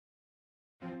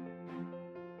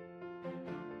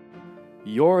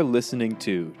You're listening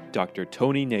to Dr.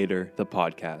 Tony Nader, the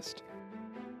podcast,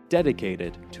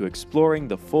 dedicated to exploring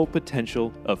the full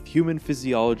potential of human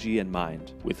physiology and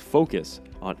mind, with focus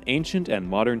on ancient and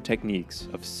modern techniques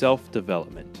of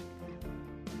self-development.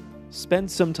 Spend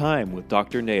some time with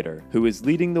Dr. Nader, who is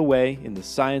leading the way in the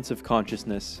science of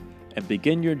consciousness, and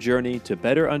begin your journey to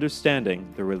better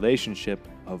understanding the relationship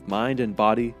of mind and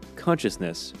body,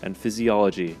 consciousness, and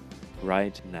physiology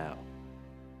right now.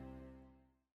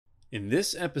 In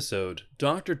this episode,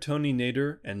 Dr. Tony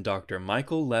Nader and Dr.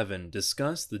 Michael Levin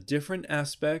discuss the different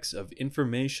aspects of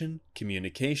information,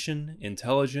 communication,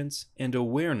 intelligence, and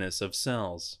awareness of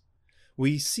cells.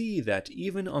 We see that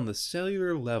even on the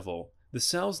cellular level, the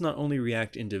cells not only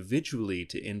react individually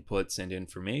to inputs and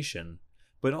information,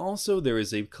 but also there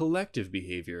is a collective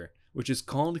behavior, which is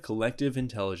called collective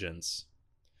intelligence.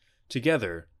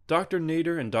 Together, Dr.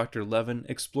 Nader and Dr. Levin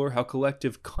explore how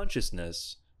collective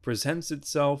consciousness presents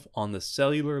itself on the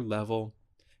cellular level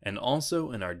and also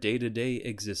in our day-to-day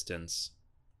existence.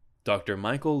 Dr.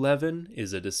 Michael Levin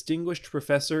is a distinguished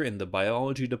professor in the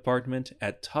biology department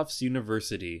at Tufts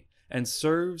University and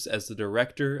serves as the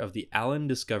director of the Allen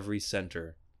Discovery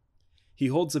Center. He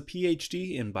holds a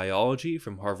PhD in biology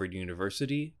from Harvard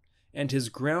University, and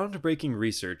his groundbreaking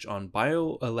research on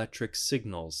bioelectric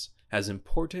signals has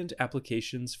important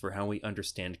applications for how we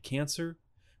understand cancer,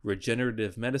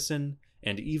 regenerative medicine,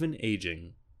 and even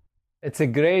aging. It's a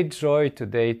great joy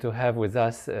today to have with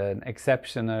us an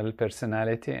exceptional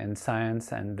personality in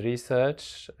science and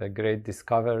research, a great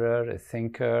discoverer, a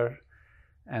thinker,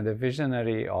 and a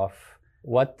visionary of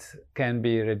what can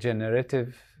be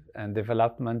regenerative and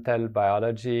developmental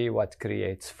biology, what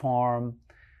creates form,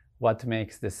 what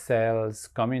makes the cells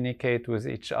communicate with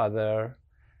each other,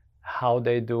 how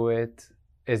they do it.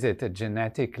 Is it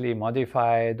genetically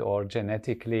modified or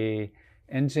genetically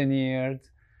engineered,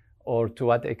 or to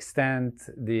what extent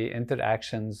the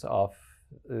interactions of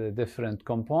the different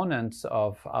components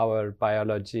of our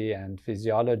biology and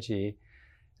physiology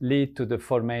lead to the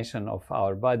formation of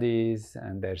our bodies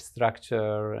and their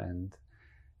structure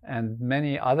and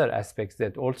many other aspects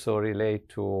that also relate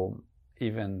to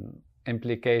even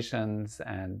implications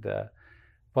and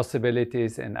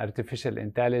possibilities in artificial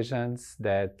intelligence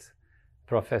that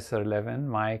Professor Levin,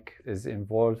 Mike, is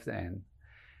involved in.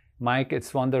 Mike,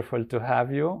 it's wonderful to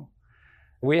have you.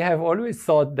 We have always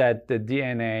thought that the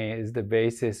DNA is the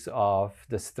basis of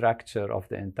the structure of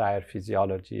the entire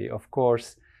physiology. Of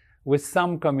course, with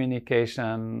some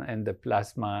communication in the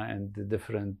plasma and the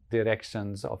different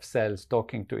directions of cells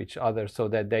talking to each other so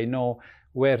that they know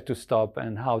where to stop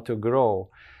and how to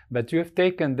grow. But you've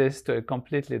taken this to a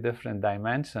completely different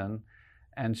dimension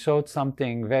and showed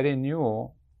something very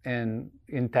new in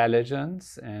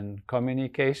intelligence and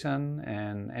communication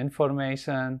and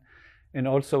information, and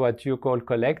also what you call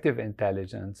collective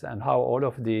intelligence, and how all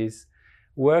of these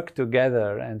work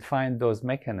together and find those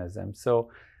mechanisms.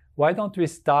 So why don't we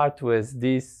start with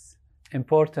these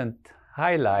important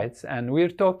highlights? And we're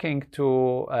talking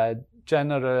to a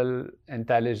general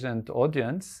intelligent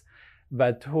audience,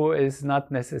 but who is not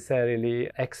necessarily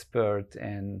expert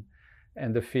in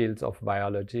the fields of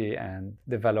biology and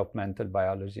developmental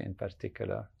biology in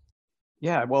particular.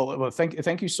 Yeah, well,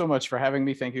 thank you so much for having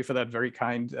me. Thank you for that very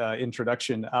kind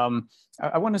introduction.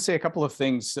 I want to say a couple of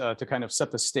things to kind of set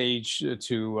the stage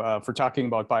for talking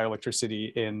about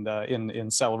bioelectricity in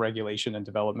cell regulation and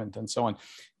development and so on.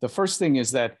 The first thing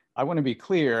is that I want to be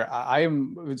clear. I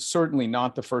am certainly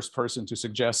not the first person to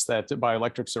suggest that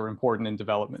bioelectrics are important in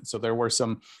development. So there were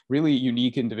some really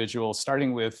unique individuals,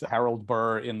 starting with Harold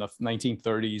Burr in the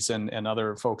 1930s and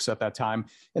other folks at that time,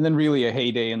 and then really a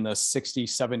heyday in the 60s,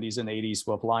 70s, and 80s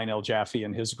with Lionel Jaffe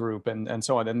and his group and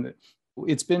so on. And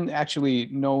it's been actually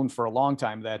known for a long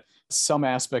time that some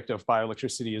aspect of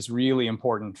bioelectricity is really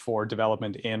important for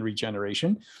development and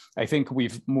regeneration. I think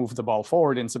we've moved the ball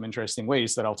forward in some interesting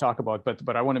ways that I'll talk about,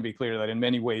 but I want to be clear that in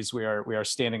many ways we are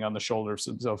standing on the shoulders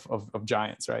of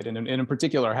giants, right? And in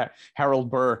particular,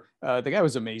 Harold Burr, the guy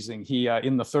was amazing. He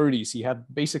in the 30s, he had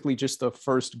basically just the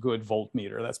first good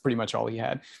voltmeter. That's pretty much all he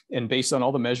had. And based on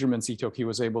all the measurements he took, he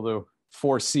was able to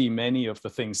foresee many of the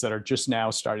things that are just now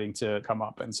starting to come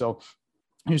up. And so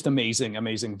just amazing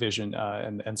vision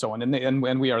and so on.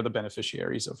 And we are the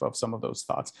beneficiaries of some of those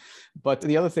thoughts. But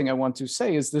the other thing I want to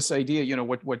say is this idea, you know,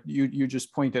 what you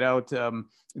just pointed out,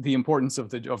 the importance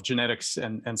of genetics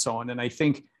and so on. And I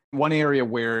think one area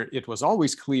where it was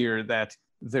always clear that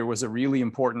there was a really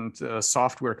important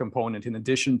software component in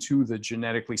addition to the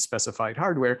genetically specified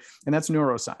hardware, and that's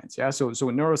neuroscience. Yeah, so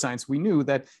in neuroscience, we knew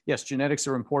that yes, genetics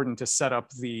are important to set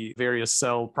up the various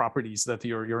cell properties that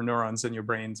your neurons and your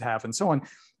brains have, and so on.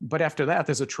 But after that,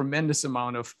 there's a tremendous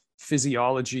amount of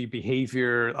physiology,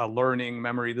 behavior, learning,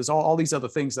 memory. There's all these other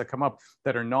things that come up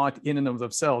that are not in and of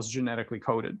themselves genetically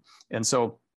coded, and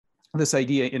so this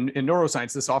idea in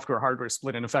neuroscience, the software hardware is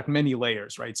split in fact many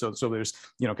layers, right? So there's,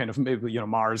 kind of maybe,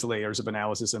 Mars layers of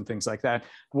analysis and things like that.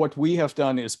 What we have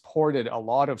done is ported a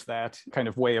lot of that kind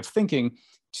of way of thinking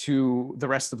to the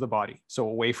rest of the body, so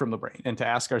away from the brain, and to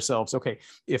ask ourselves, okay,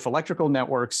 if electrical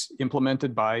networks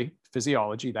implemented by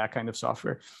physiology, that kind of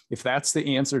software, if that's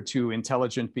the answer to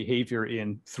intelligent behavior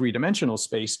in three-dimensional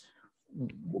space,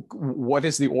 what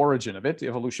is the origin of it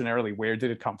evolutionarily? Where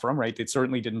did it come from, right? It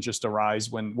certainly didn't just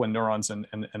arise when neurons and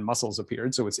muscles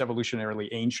appeared, so it's evolutionarily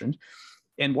ancient.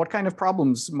 And what kind of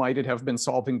problems might it have been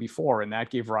solving before? And that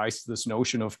gave rise to this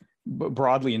notion of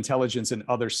broadly intelligence in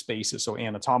other spaces, so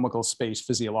anatomical space,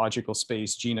 physiological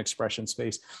space, gene expression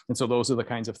space. And so those are the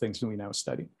kinds of things that we now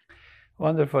study.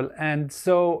 Wonderful. And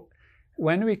so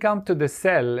when we come to the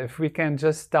cell, if we can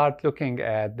just start looking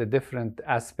at the different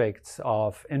aspects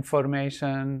of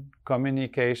information,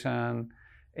 communication,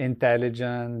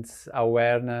 intelligence,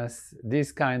 awareness,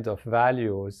 these kinds of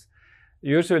values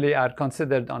usually are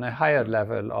considered on a higher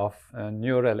level of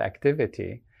neural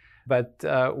activity. But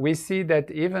we see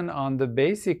that even on the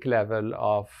basic level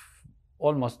of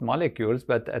almost molecules,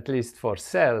 but at least for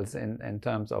cells in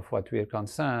terms of what we're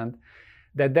concerned,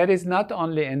 that there is not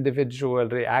only individual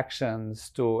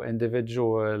reactions to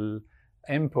individual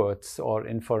inputs or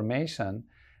information,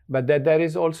 but that there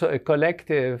is also a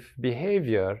collective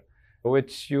behavior,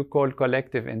 which you call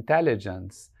collective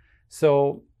intelligence.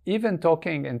 So even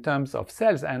talking in terms of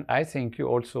cells, and I think you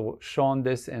also shown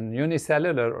this in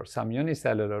unicellular or some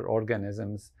unicellular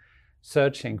organisms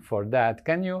searching for that.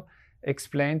 Can you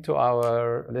explain to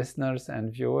our listeners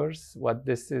and viewers what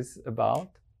this is about?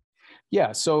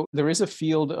 Yeah, so there is a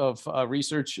field of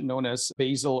research known as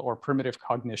basal or primitive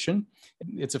cognition.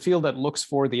 It's a field that looks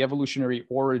for the evolutionary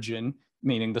origin,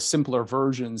 meaning the simpler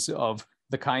versions of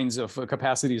the kinds of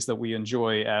capacities that we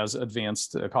enjoy as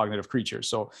advanced cognitive creatures.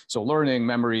 So learning,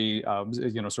 memory,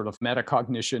 sort of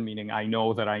metacognition, meaning I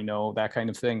know, that kind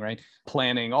of thing, right?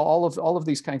 Planning, all of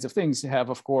these kinds of things have,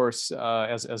 of course,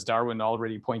 as Darwin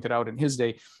already pointed out in his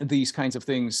day, these kinds of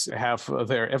things have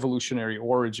their evolutionary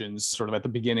origins sort of at the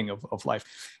beginning of life.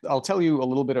 I'll tell you a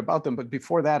little bit about them, but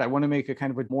before that, I want to make a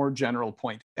kind of a more general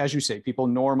point. As you say, people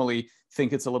normally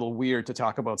think it's a little weird to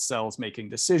talk about cells making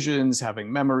decisions,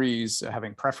 having memories,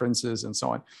 having preferences, and so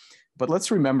on. But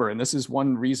let's remember, and this is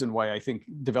one reason why I think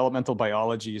developmental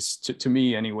biology is, to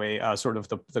me anyway, sort of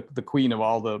the queen of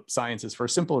all the sciences, for a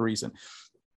simple reason.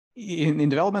 In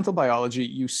developmental biology,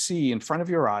 you see in front of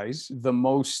your eyes the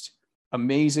most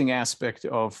amazing aspect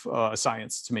of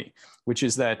science to me, which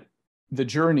is that the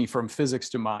journey from physics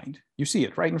to mind. You see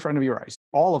it right in front of your eyes.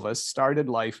 All of us started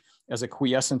life as a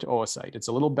quiescent oocyte. It's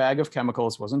a little bag of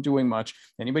chemicals, wasn't doing much.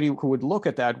 Anybody who would look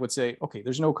at that would say, okay,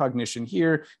 there's no cognition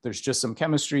here. There's just some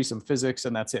chemistry, some physics,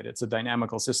 and that's it. It's a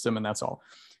dynamical system, and that's all.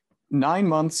 9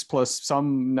 months plus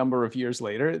some number of years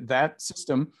later, that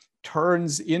system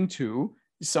turns into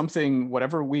something,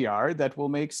 whatever we are, that will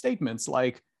make statements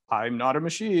like, I'm not a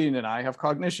machine and I have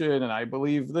cognition and I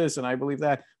believe this and I believe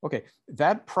that. Okay,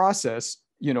 that process,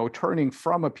 turning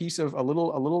from a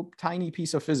little tiny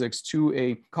piece of physics to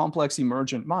a complex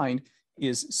emergent mind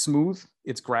is smooth,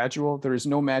 it's gradual. There is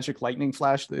no magic lightning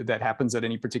flash that happens at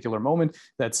any particular moment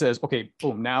that says, okay,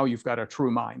 boom, now you've got a true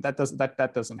mind. That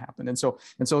doesn't happen. And so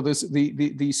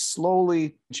the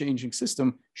slowly changing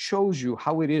system shows you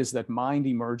how it is that mind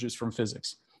emerges from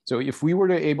physics. So if we were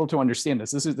able to understand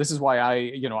this is why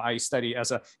I study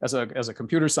as a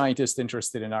computer scientist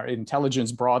interested in our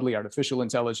intelligence broadly, artificial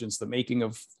intelligence, the making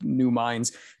of new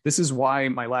minds. This is why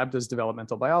my lab does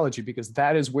developmental biology, because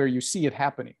that is where you see it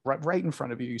happening right in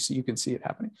front of you. You can see it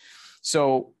happening.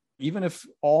 So even if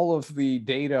all of the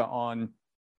data on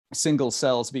single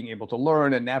cells being able to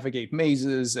learn and navigate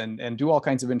mazes and do all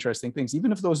kinds of interesting things,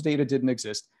 even if those data didn't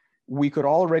exist, we could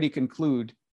already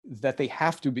conclude that they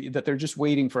have to be, that they're just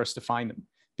waiting for us to find them,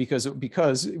 because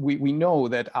we know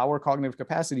that our cognitive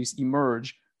capacities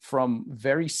emerge from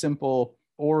very simple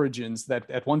origins that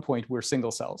at one point were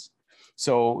single cells.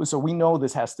 So we know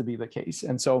this has to be the case.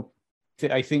 And so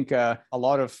I think a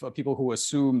lot of people who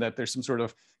assume that there's some sort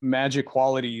of magic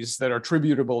qualities that are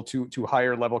attributable to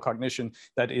higher level cognition,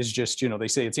 that is just, they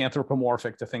say it's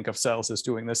anthropomorphic to think of cells as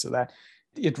doing this or that.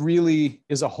 It really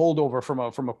is a holdover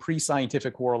from a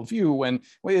pre-scientific worldview when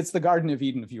it's the Garden of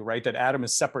Eden view, right? That Adam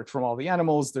is separate from all the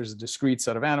animals. There's a discrete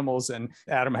set of animals, and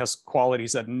Adam has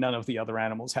qualities that none of the other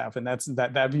animals have. And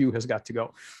that view has got to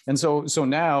go. And so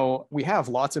now we have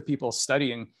lots of people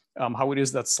studying how it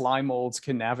is that slime molds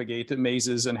can navigate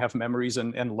mazes and have memories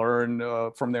and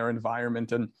learn from their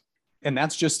environment. And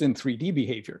that's just in 3D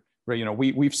behavior. Right?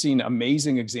 We've seen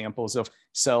amazing examples of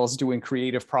cells doing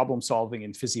creative problem solving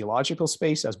in physiological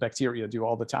space, as bacteria do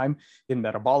all the time, in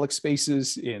metabolic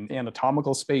spaces, in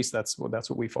anatomical space. That's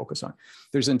what we focus on.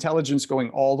 There's intelligence going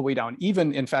all the way down.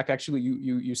 Even, in fact, actually,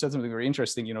 you said something very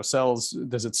interesting. Cells,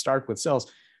 does it start with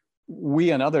cells? We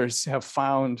and others have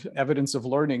found evidence of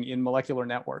learning in molecular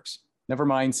networks. Never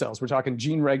mind cells. We're talking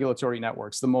gene regulatory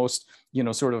networks, the most,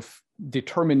 sort of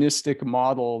deterministic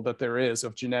model that there is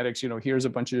of genetics. Here's a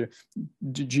bunch of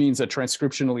genes that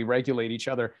transcriptionally regulate each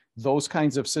other. Those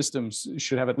kinds of systems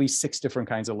should have at least 6 different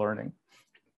kinds of learning.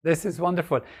 This is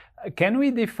wonderful. Can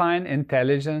we define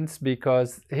intelligence?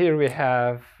 Because here we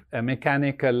have a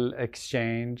mechanical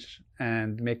exchange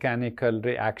and mechanical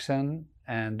reaction,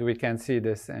 and we can see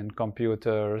this in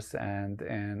computers and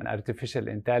in artificial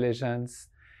intelligence.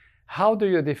 How do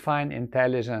you define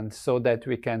intelligence so that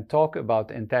we can talk about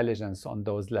intelligence on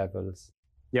those levels?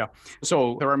 Yeah,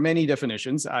 so there are many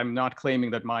definitions. I'm not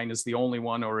claiming that mine is the only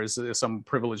one or is some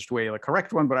privileged way the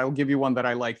correct one, but I'll give you one that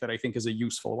I like, that I think is a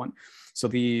useful one. So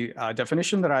the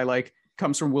definition that I like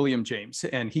comes from William James,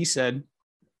 and he said,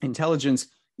 intelligence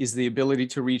is the ability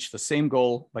to reach the same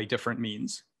goal by different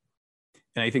means.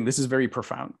 And I think this is very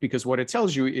profound, because what it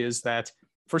tells you is that,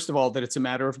 first of all, that it's a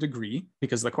matter of degree,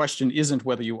 because the question isn't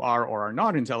whether you are or are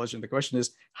not intelligent. The question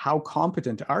is, how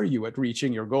competent are you at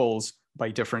reaching your goals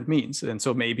by different means? And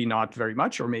so maybe not very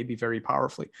much, or maybe very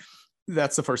powerfully.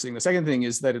 That's the first thing. The second thing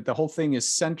is that the whole thing is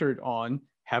centered on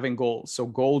having goals. So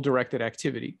goal-directed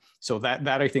activity. So that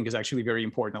I think is actually very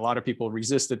important. A lot of people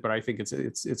resist it, but I think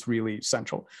it's really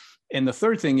central. And the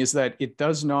third thing is that it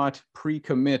does not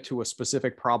pre-commit to a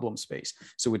specific problem space.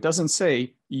 So it doesn't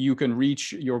say you can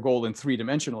reach your goal in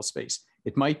 3-dimensional space.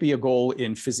 It might be a goal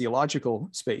in physiological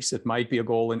space. It might be a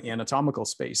goal in anatomical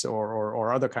space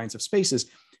or other kinds of spaces.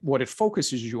 What it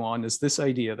focuses you on is this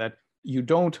idea that you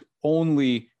don't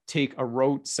only take a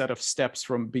rote set of steps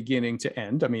from beginning to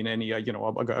end. I mean,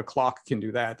 a clock can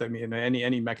do that. I mean,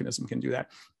 any mechanism can do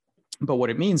that. But what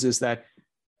it means is that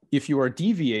if you are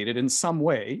deviated in some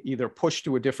way, either pushed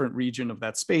to a different region of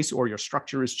that space, or your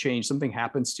structure is changed, something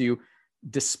happens to you,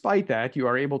 despite that, you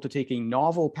are able to take a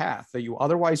novel path that you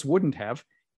otherwise wouldn't have,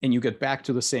 and you get back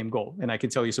to the same goal. And I can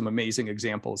tell you some amazing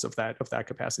examples of that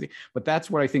capacity. But that's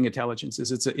what I think intelligence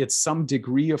is. It's some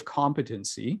degree of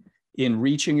competency in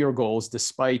reaching your goals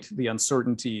despite the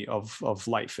uncertainty of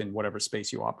life in whatever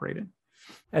space you operate in.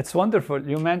 It's wonderful.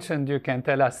 You mentioned you can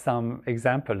tell us some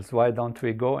examples. Why don't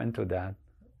we go into that?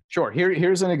 Sure.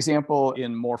 Here's an example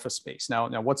in morphospace.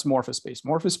 Now, what's morphospace?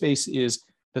 Morphospace is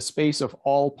the space of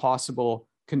all possible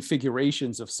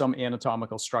configurations of some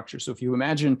anatomical structure. So if you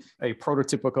imagine a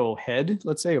prototypical head,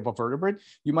 let's say, of a vertebrate,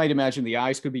 you might imagine the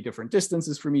eyes could be different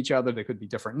distances from each other. There could be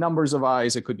different numbers of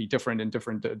eyes. It could be different in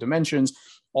different dimensions.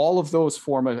 All of those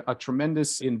form a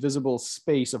tremendous invisible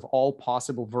space of all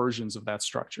possible versions of that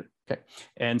structure. Okay.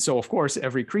 And so, of course,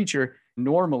 every creature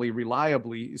normally,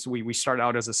 reliably, so we start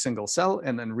out as a single cell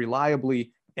and then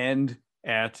reliably end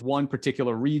at one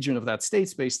particular region of that state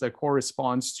space that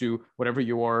corresponds to whatever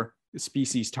your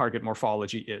species target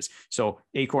morphology is. So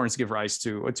acorns give rise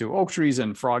to oak trees,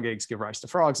 and frog eggs give rise to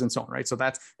frogs, and so on, right? So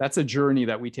that's a journey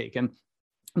that we take. And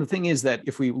the thing is that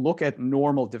if we look at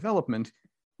normal development,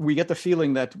 we get the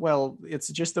feeling that, well, it's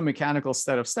just a mechanical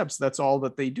set of steps. That's all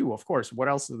that they do. Of course, what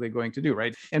else are they going to do,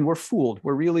 right? And we're fooled.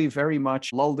 We're really very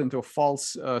much lulled into a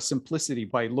false simplicity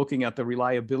by looking at the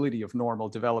reliability of normal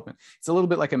development. It's a little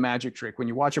bit like a magic trick. When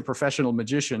you watch a professional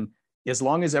magician, as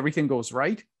long as everything goes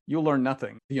right, you'll learn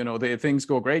nothing. The things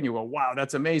go great and you go, wow,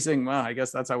 that's amazing. Well, I guess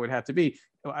that's how it had to be.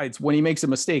 It's when he makes a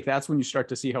mistake, that's when you start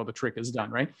to see how the trick is done,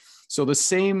 right? So the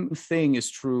same thing is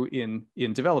true in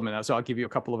development. So I'll give you a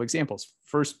couple of examples.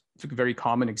 First, a very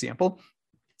common example,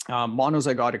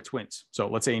 monozygotic twins. So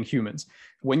let's say in humans,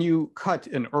 when you cut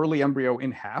an early embryo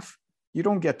in half, you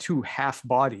don't get 2 half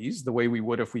bodies the way we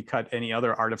would if we cut any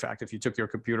other artifact. If you took your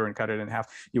computer and cut it in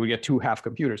half, you would get 2 half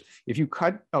computers. If you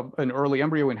cut an early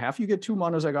embryo in half, you get 2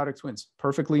 monozygotic twins,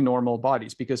 perfectly normal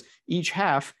bodies, because each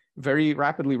half very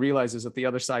rapidly realizes that the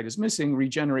other side is missing,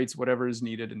 regenerates whatever is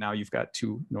needed, and now you've got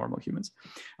two normal humans.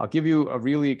 I'll give you a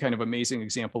really kind of amazing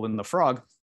example in the frog.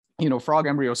 Frog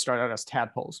embryos start out as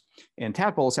tadpoles, and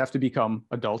tadpoles have to become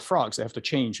adult frogs. They have to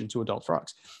change into adult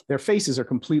frogs. Their faces are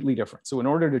completely different. So in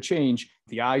order to change,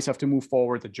 the eyes have to move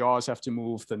forward, the jaws have to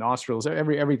move, the nostrils,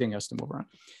 everything has to move around.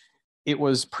 It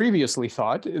was previously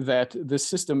thought that this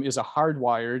system is a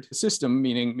hardwired system,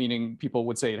 meaning people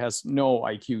would say it has no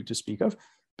IQ to speak of,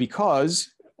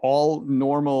 because all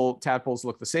normal tadpoles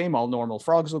look the same, all normal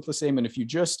frogs look the same, and if you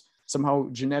just somehow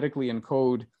genetically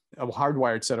encode a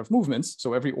hardwired set of movements,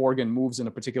 so every organ moves in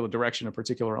a particular direction, a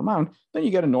particular amount, then you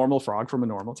get a normal frog from a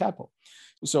normal tadpole.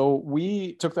 So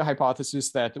we took the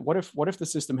hypothesis that what if the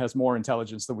system has more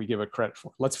intelligence than we give it credit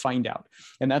for? Let's find out.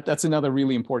 And that's another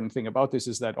really important thing about this,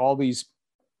 is that all these,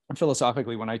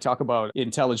 philosophically, when I talk about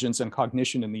intelligence and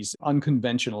cognition in these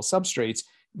unconventional substrates,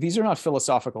 these are not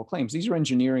philosophical claims. These are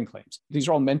engineering claims. These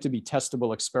are all meant to be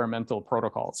testable experimental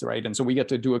protocols, right? And so we get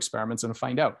to do experiments and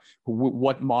find out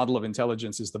what model of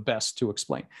intelligence is the best to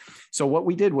explain. So what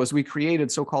we did was we created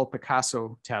so-called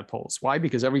Picasso tadpoles. Why?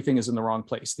 Because everything is in the wrong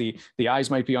place. The eyes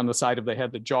might be on the side of the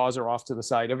head. The jaws are off to the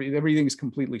side. Everything is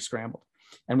completely scrambled.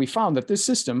 And we found that this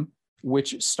system,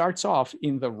 which starts off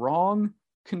in the wrong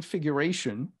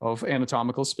configuration of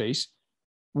anatomical space,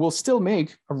 will still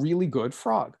make a really good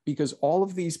frog, because all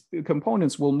of these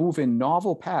components will move in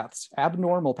novel paths,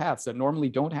 abnormal paths that normally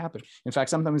don't happen. In fact,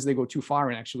 sometimes they go too far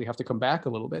and actually have to come back a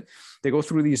little bit. They go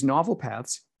through these novel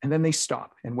paths and then they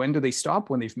stop. And when do they stop?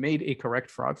 When they've made a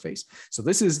correct frog face. So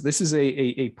this is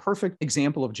a perfect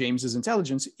example of James's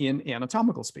intelligence in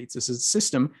anatomical space. This is a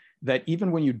system that even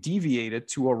when you deviate it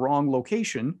to a wrong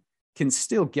location, can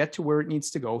still get to where it needs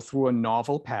to go through a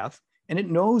novel path. And it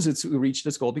knows it's reached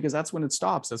its goal, because that's when it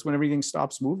stops. That's when everything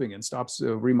stops moving and stops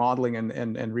remodeling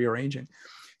and rearranging.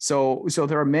 So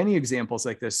there are many examples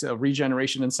like this.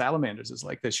 Regeneration in salamanders is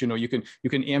like this. You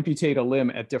can amputate a limb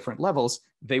at different levels.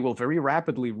 They will very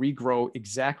rapidly regrow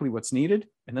exactly what's needed,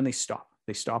 and then they stop.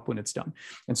 They stop when it's done.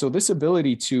 And so this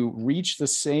ability to reach the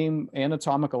same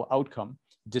anatomical outcome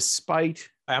despite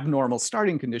abnormal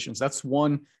starting conditions, that's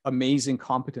one amazing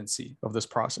competency of this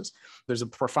process. There's a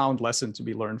profound lesson to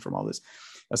be learned from all this.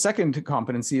 A second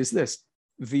competency is this: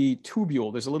 the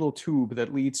tubule. There's a little tube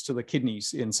that leads to the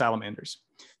kidneys in salamanders.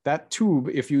 That tube,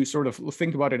 if you sort of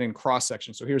think about it in cross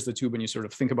section, so here's the tube and you sort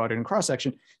of think about it in cross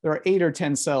section, there are 8 or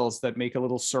 10 cells that make a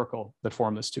little circle that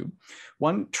form this tube.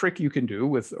 One trick you can do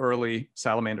with early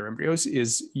salamander embryos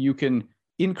is you can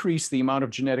increase the amount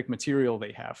of genetic material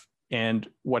they have. And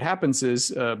what happens is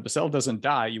the cell doesn't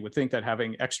die. You would think that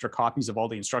having extra copies of all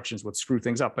the instructions would screw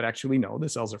things up, but actually no, the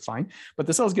cells are fine. But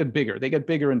the cells get bigger. They get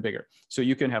bigger and bigger. So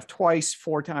you can have twice,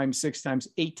 4 times, 6 times,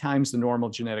 8 times the normal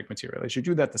genetic material. As you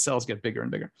do that, the cells get bigger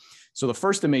and bigger. So the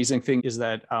first amazing thing is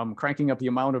that cranking up the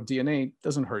amount of DNA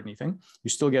doesn't hurt anything. You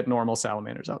still get normal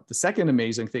salamanders out. The second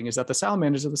amazing thing is that the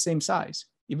salamanders are the same size,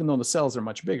 even though the cells are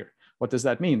much bigger. What does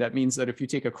that mean? That means that if you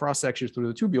take a cross section through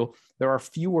the tubule, there are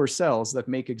fewer cells that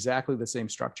make exactly the same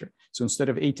structure. So instead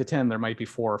of 8 to 10, there might be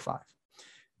 4 or 5.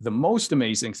 The most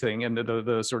amazing thing, and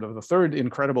the sort of the third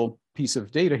incredible piece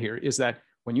of data here, is that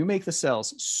when you make the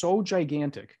cells so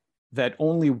gigantic that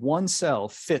only one cell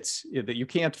fits, that you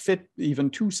can't fit even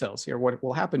 2 cells here, what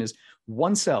will happen is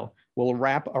one cell will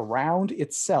wrap around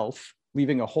itself,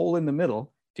 leaving a hole in the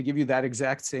middle, to give you that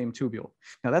exact same tubule.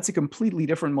 Now, that's a completely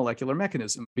different molecular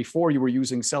mechanism. Before, you were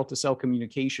using cell-to-cell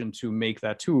communication to make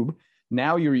that tube.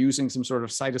 Now you're using some sort of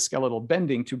cytoskeletal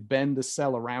bending to bend the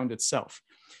cell around itself.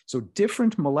 So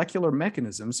different molecular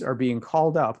mechanisms are being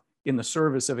called up in the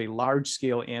service of a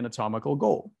large-scale anatomical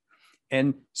goal.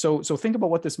 And so think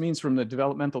about what this means from the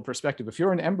developmental perspective. If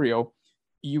you're an embryo,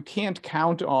 you can't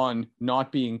count on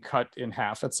not being cut in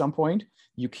half at some point.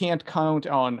 You can't count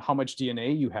on how much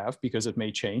DNA you have because it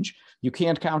may change. You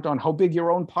can't count on how big your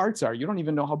own parts are. You don't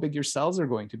even know how big your cells are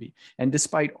going to be. And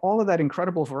despite all of that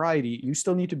incredible variety, you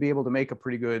still need to be able to make a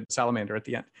pretty good salamander at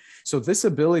the end. So this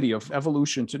ability of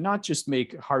evolution to not just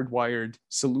make hardwired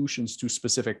solutions to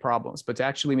specific problems, but to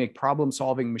actually make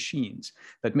problem-solving machines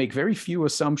that make very few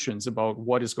assumptions about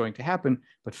what is going to happen,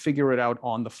 but figure it out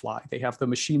on the fly. They have the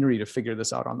machinery to figure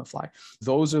this out on the fly.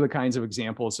 Those are the kinds of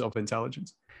examples of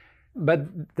intelligence.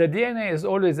 But the DNA is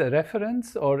always a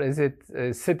reference, or is it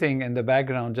sitting in the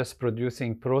background just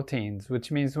producing proteins?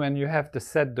 Which means when you have to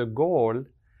set the goal,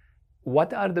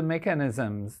 what are the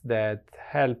mechanisms that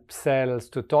help cells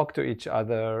to talk to each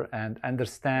other and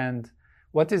understand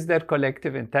what is their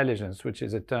collective intelligence, which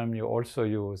is a term you also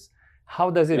use? How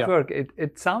does it work?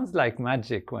 It sounds like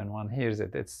magic when one hears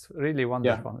it. It's really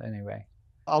wonderful anyway.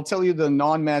 I'll tell you the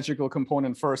non-magical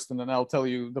component first, and then I'll tell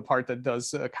you the part that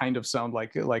does kind of sound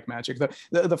like magic.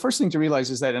 The first thing to realize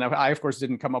is that, and I of course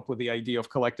didn't come up with the idea of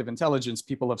collective intelligence.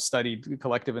 People have studied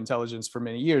collective intelligence for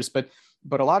many years, but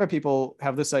a lot of people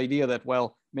have this idea that,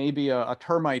 well, maybe a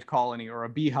termite colony or a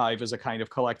beehive is a kind of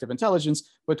collective intelligence,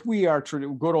 but we are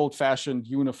good old-fashioned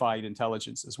unified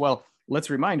intelligence as well. Let's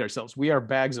remind ourselves, we are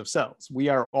bags of cells. We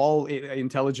are all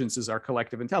intelligences, are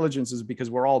collective intelligences, because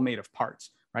we're all made of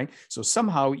parts, right? So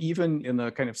somehow, even in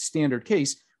the kind of standard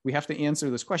case, we have to answer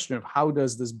this question of how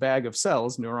does this bag of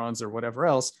cells, neurons or whatever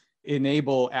else,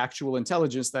 enable actual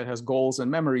intelligence that has goals and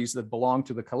memories that belong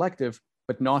to the collective,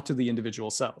 but not to the individual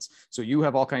cells. So you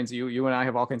have all kinds of, you and I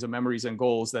have all kinds of memories and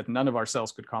goals that none of our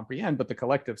cells could comprehend, but the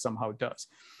collective somehow does.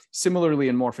 Similarly,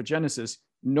 in morphogenesis,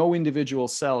 no individual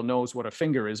cell knows what a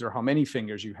finger is or how many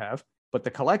fingers you have, but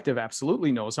the collective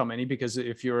absolutely knows how many, because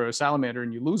if you're a salamander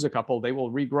and you lose a couple, they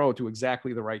will regrow to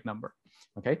exactly the right number.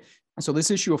 Okay, so this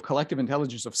issue of collective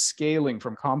intelligence, of scaling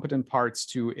from competent parts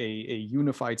to a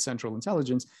unified central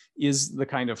intelligence, is the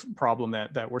kind of problem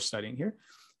that we're studying here.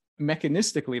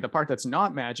 Mechanistically, the part that's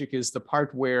not magic is the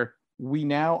part where we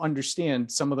now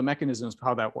understand some of the mechanisms of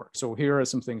how that works. So here are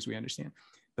some things we understand.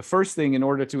 The first thing, in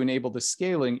order to enable the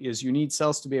scaling, is you need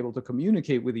cells to be able to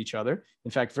communicate with each other,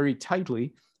 in fact, very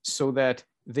tightly, so that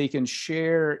they can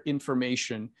share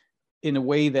information in a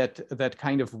way that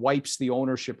kind of wipes the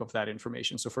ownership of that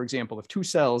information. So for example, if two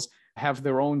cells have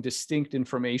their own distinct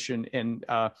information and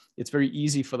it's very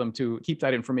easy for them to keep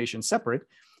that information separate,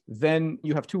 then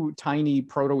you have two tiny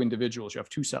proto-individuals, you have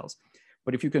two cells.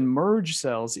 But if you can merge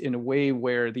cells in a way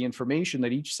where the information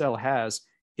that each cell has,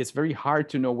 it's very hard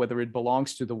to know whether it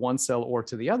belongs to the one cell or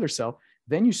to the other cell,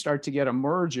 then you start to get a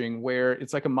merging where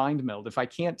it's like a mind meld. If I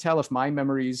can't tell if my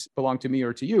memories belong to me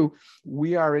or to you,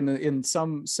 we are in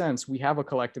some sense, we have a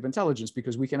collective intelligence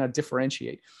because we cannot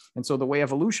differentiate. And so the way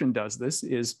evolution does this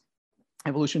is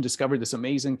evolution discovered this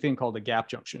amazing thing called a gap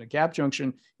junction. A gap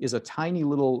junction is a tiny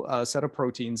little set of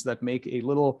proteins that make a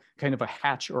little kind of a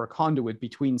hatch or a conduit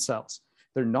between cells.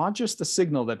 They're not just a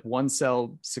signal that one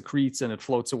cell secretes and it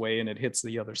floats away and it hits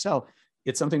the other cell.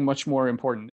 It's something much more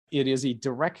important. It is a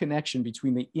direct connection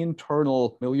between the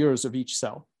internal milieus of each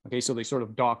cell. Okay, so they sort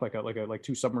of dock like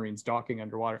two submarines docking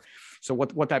underwater. So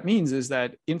what that means is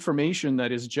that information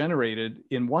that is generated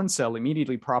in one cell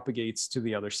immediately propagates to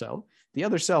the other cell. The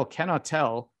other cell cannot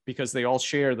tell, because they all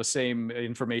share the same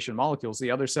information molecules. The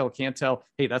other cell can't tell,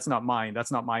 hey, that's not mine,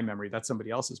 that's not my memory, that's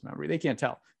somebody else's memory. They can't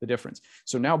tell the difference.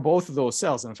 So now both of those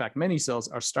cells, and in fact, many cells,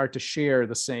 start to share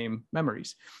the same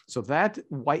memories. So that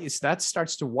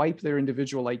starts to wipe their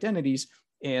individual identities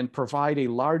and provide a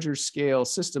larger scale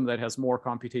system that has more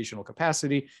computational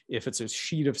capacity. If it's a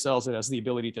sheet of cells, it has the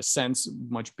ability to sense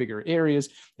much bigger areas.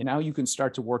 And now you can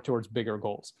start to work towards bigger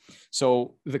goals.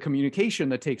 So the communication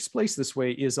that takes place this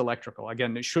way is electrical.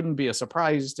 Again, it shouldn't be a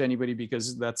surprise to anybody,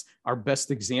 because that's our best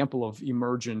example of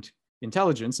emergent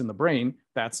intelligence in the brain.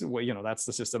 That's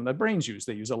the system that brains use.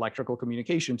 They use electrical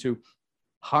communication to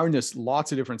harness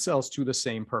lots of different cells to the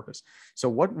same purpose. So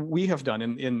what we have done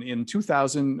in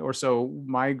 2000 or so,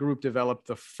 my group developed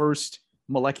the first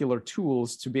molecular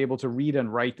tools to be able to read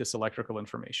and write this electrical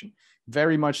information.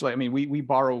 Very much like, I mean, we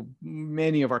borrow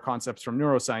many of our concepts from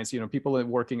neuroscience. People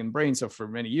working in brains have for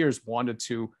many years wanted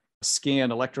to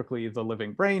scan electrically the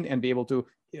living brain and be able to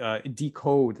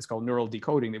decode. It's called neural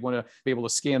decoding. They want to be able to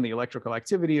scan the electrical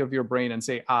activity of your brain and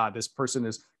say, this person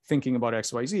is thinking about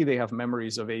XYZ. They have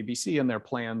memories of ABC and their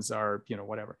plans are,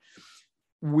 whatever.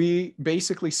 We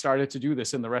basically started to do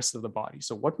this in the rest of the body.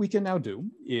 So what we can now do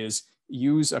is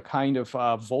use a kind of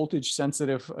voltage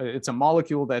sensitive, it's a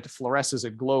molecule that fluoresces,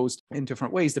 it glows in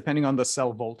different ways depending on the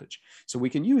cell voltage. So we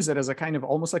can use it as a kind of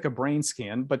almost like a brain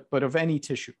scan, but of any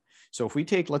tissue. So if we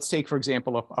let's take, for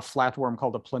example, a flatworm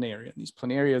called a planarian. These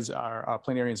planarians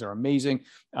are amazing.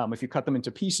 If you cut them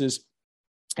into pieces,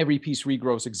 every piece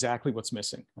regrows exactly what's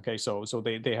missing. Okay, so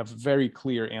they have very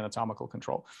clear anatomical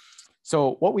control.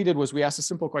 So what we did was we asked a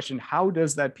simple question: how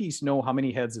does that piece know how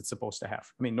many heads it's supposed to have?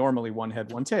 I mean, normally one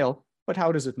head, one tail, but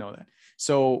how does it know that?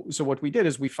 So what we did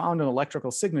is we found an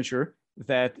electrical signature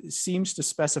that seems to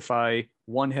specify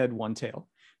one head, one tail.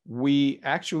 We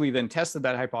actually then tested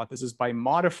that hypothesis by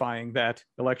modifying that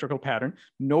electrical pattern.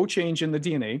 No change in the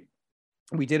DNA.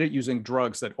 We did it using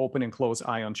drugs that open and close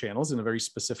ion channels in a very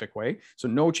specific way. So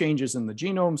no changes in the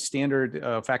genome,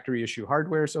 standard factory issue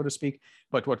hardware, so to speak.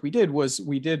 But what we did was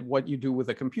we did what you do with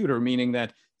a computer, meaning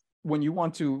that when you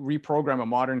want to reprogram a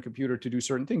modern computer to do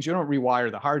certain things, you don't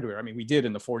rewire the hardware. I mean, we did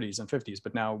in the 40s and 50s,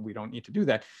 but now we don't need to do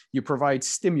that. You provide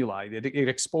stimuli. It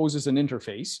exposes an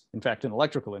interface, in fact, an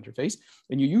electrical interface,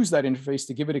 and you use that interface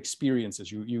to give it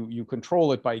experiences. You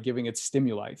control it by giving it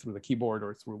stimuli through the keyboard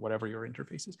or through whatever your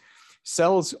interface is.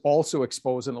 Cells also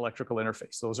expose an electrical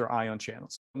interface. Those are ion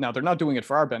channels. Now, they're not doing it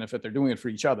for our benefit. They're doing it for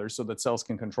each other so that cells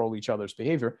can control each other's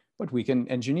behavior, but we can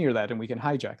engineer that and we can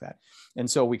hijack that. And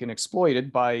so we can exploit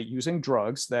it by using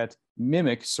drugs that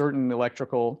mimic certain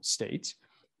electrical states.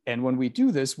 And when we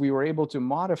do this, we were able to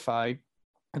modify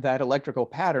that electrical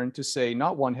pattern to say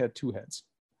not one head, two heads.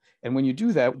 And when you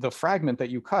do that, the fragment that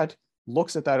you cut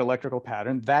looks at that electrical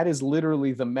pattern. That is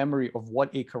literally the memory of what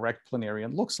a correct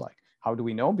planarian looks like. How do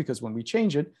we know? Because when we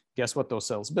change it, guess what those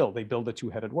cells build? They build a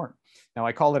two-headed worm. Now,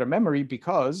 I call it a memory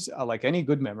because, like any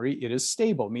good memory, it is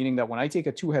stable, meaning that when I take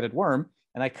a two-headed worm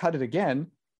and I cut it again,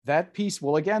 that piece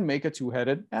will again make a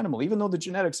two-headed animal, even though the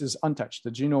genetics is untouched.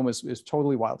 The genome is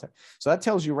totally wild type. So that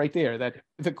tells you right there that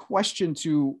the question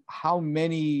to how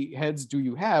many heads do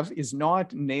you have is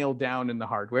not nailed down in the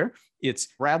hardware. It's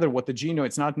rather what the genome,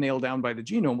 it's not nailed down by the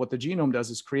genome. What the genome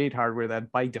does is create hardware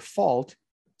that by default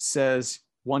says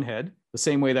one head, the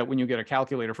same way that when you get a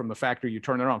calculator from the factory, you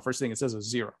turn it on, first thing it says is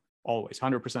 0, always,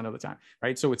 100% of the time,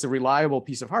 right? So it's a reliable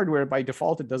piece of hardware. By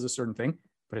default, it does a certain thing,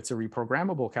 but it's a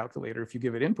reprogrammable calculator. If you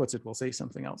give it inputs, it will say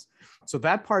something else. So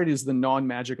that part is the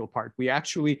non-magical part. We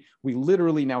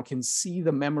literally now can see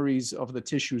the memories of the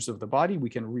tissues of the body. We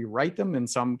can rewrite them in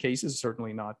some cases,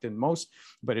 certainly not in most,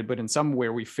 but in some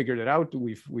where we figured it out,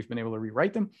 we've been able to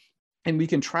rewrite them, and we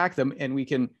can track them, and we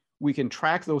can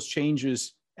track those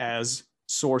changes as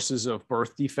sources of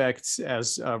birth defects,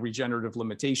 as regenerative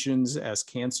limitations, as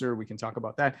cancer. We can talk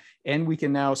about that. And we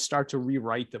can now start to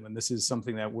rewrite them. And this is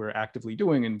something that we're actively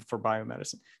doing for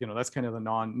biomedicine. That's kind of the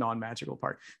non-magical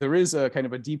part. There is a kind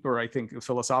of a deeper, I think,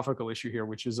 philosophical issue here,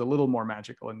 which is a little more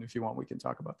magical. And if you want, we can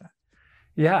talk about that.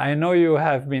 Yeah, I know you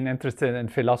have been interested in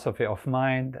philosophy of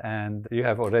mind, and you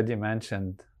have already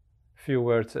mentioned a few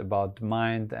words about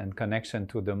mind and connection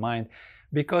to the mind.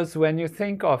 Because when you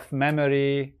think of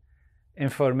memory,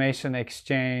 information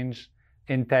exchange,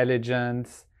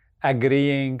 intelligence,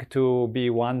 agreeing to be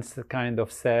one kind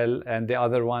of cell and the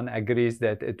other one agrees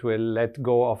that it will let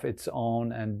go of its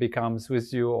own and becomes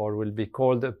with you or will be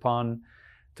called upon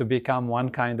to become one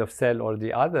kind of cell or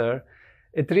the other,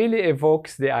 it really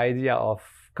evokes the idea of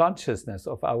consciousness,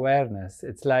 of awareness.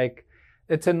 It's like,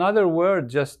 it's another word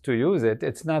just to use it.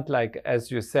 It's not like,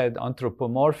 as you said,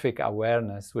 anthropomorphic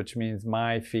awareness, which means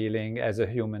my feeling as a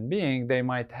human being. They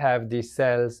might have, these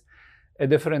cells, a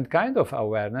different kind of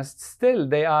awareness. Still,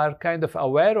 they are kind of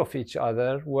aware of each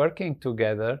other, working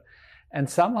together, and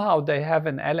somehow they have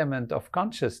an element of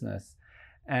consciousness.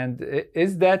 And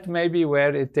is that maybe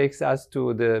where it takes us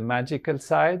to the magical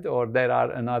side, or there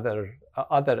are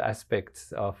other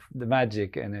aspects of the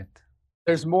magic in it?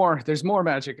 There's more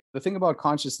magic. The thing about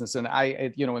consciousness, and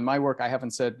in my work, I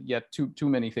haven't said yet too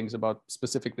many things about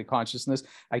specifically consciousness.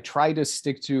 I try to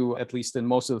stick to, at least in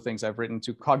most of the things I've written,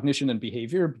 to cognition and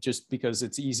behavior, just because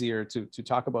it's easier to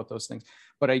talk about those things.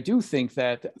 But I do think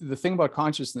that the thing about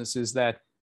consciousness is that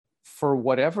for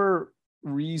whatever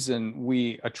reason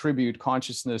we attribute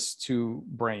consciousness to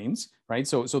brains, right?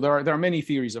 So there are many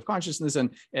theories of consciousness,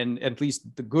 and at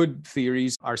least the good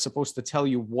theories are supposed to tell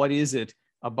you what is it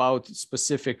about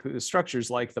specific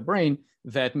structures like the brain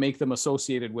that make them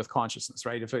associated with consciousness,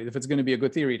 right? If it's going to be a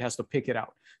good theory, it has to pick it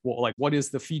out. Well, like, what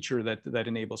is the feature that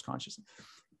enables consciousness?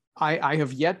 I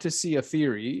have yet to see a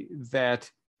theory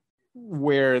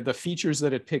where the features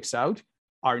that it picks out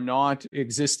are not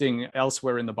existing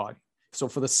elsewhere in the body. So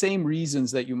for the same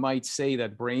reasons that you might say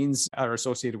that brains are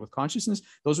associated with consciousness,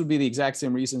 those would be the exact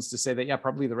same reasons to say that, yeah,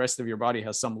 probably the rest of your body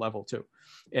has some level too.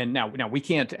 And now we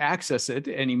can't access it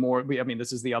anymore.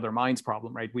 This is the other mind's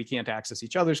problem, right? We can't access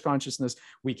each other's consciousness.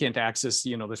 We can't access,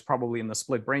 there's probably in the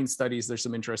split brain studies, there's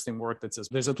some interesting work that says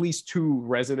there's at least 2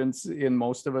 residents in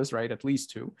most of us, right? At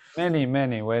least 2.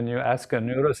 Many. When you ask a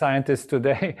neuroscientist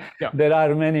today, there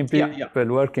are many people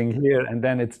working here, and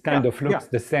then it kind of looks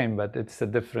the same, but it's a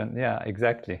different,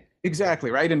 Exactly,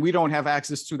 right? And we don't have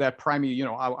access to that primary,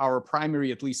 our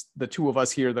primary, at least the 2 of us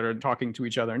here that are talking to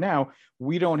each other now,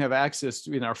 we don't have access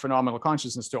to, in our phenomenal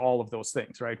consciousness, to all of those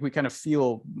things, right? We kind of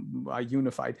feel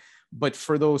unified. But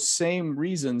for those same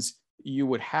reasons, you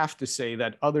would have to say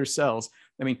that other cells,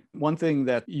 one thing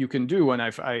that you can do, and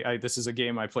this is a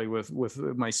game I play with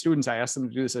my students, I ask them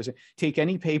to do this, I say, take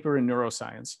any paper in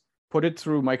neuroscience, put it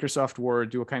through Microsoft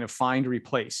Word, do a kind of find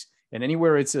replace. And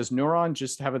anywhere it says neuron,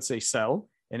 just have it say cell.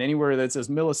 And anywhere that says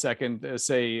millisecond,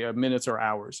 say minutes or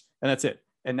hours. And that's it.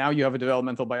 And now you have a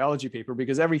developmental biology paper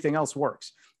because everything else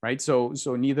works, right? So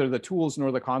neither the tools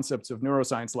nor the concepts of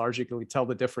neuroscience largely tell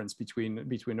the difference between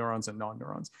neurons and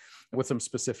non-neurons, with some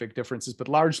specific differences, but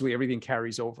largely everything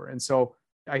carries over. And so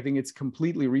I think it's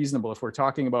completely reasonable if we're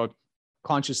talking about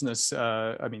consciousness.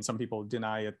 I mean, some people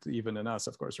deny it even in us,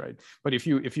 of course, right? But if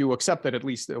you accept that at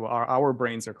least our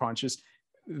brains are conscious,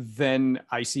 then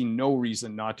I see no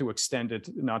reason not to extend it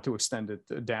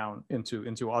down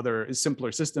into other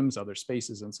simpler systems, other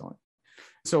spaces, and so on.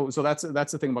 So that's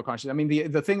the thing about consciousness. I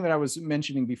mean, the thing that I was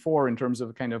mentioning before in terms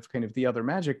of kind of the other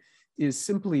magic is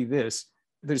simply this.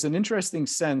 There's an interesting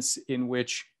sense in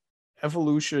which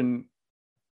evolution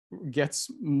gets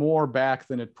more back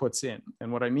than it puts in.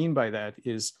 And what I mean by that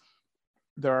is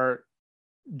there are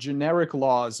generic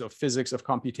laws of physics, of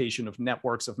computation, of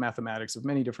networks, of mathematics, of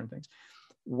many different things,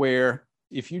 where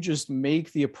if you just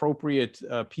make the appropriate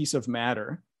piece of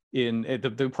matter in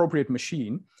the appropriate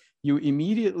machine, you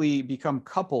immediately become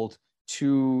coupled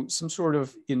to some sort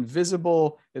of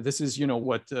invisible, this is,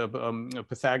 what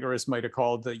Pythagoras might have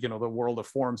called the world of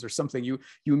forms or something. You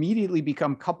immediately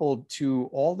become coupled to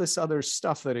all this other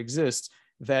stuff that exists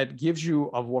that gives you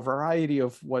a variety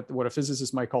of what a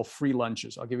physicist might call free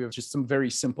lunches. I'll give you just some very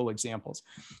simple examples.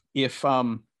 If,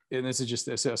 and this is just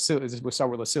we'll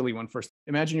start with a silly one first.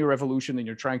 Imagine your evolution and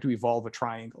you're trying to evolve a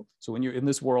triangle. So when you're in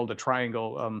this world, a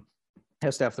triangle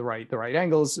has to have the right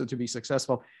angles to be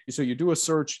successful. So you do a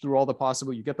search through all the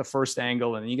possible, you get the first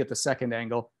angle and then you get the second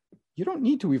angle. You don't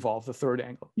need to evolve the third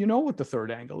angle. You know what the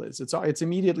third angle is. It's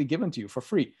immediately given to you for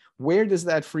free. Where does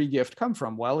that free gift come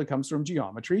from? Well, it comes from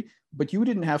geometry, but you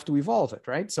didn't have to evolve it,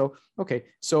 right? So, okay,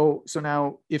 so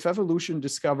now if evolution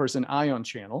discovers an ion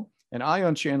channel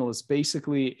is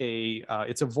basically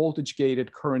it's a voltage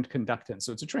gated current conductance.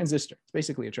 So it's a transistor. It's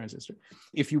basically a transistor.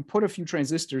 If you put a few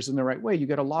transistors in the right way, you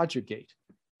get a logic gate.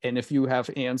 And if you have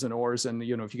ands and ors, and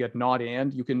if you get not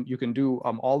and, you can do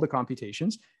all the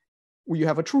computations. Where you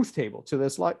have a truth table to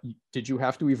this lot. Did you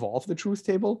have to evolve the truth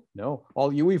table? No.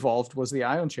 All you evolved was the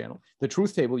ion channel. The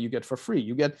truth table you get for free.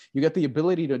 You get the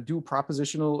ability to do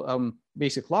propositional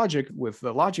basic logic with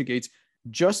the logic gates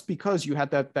just because you had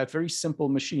that very simple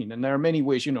machine. And there are many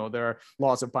ways, there are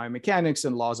laws of biomechanics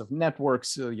and laws of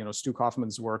networks, Stu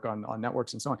Kaufman's work on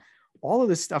networks and so on. All of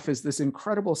this stuff is this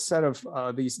incredible set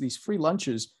of these free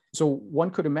lunches. So one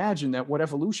could imagine that what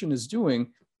evolution is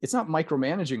doing, it's not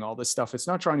micromanaging all this stuff. It's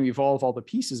not trying to evolve all the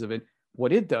pieces of it.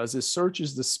 What it does is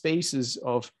searches the spaces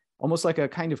of almost like a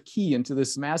kind of key into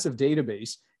this massive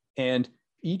database. And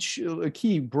each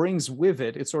key brings with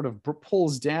it, it sort of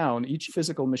pulls down, each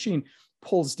physical machine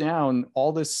pulls down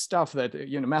all this stuff that,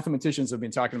 mathematicians have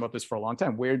been talking about this for a long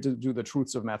time. Where do the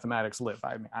truths of mathematics live?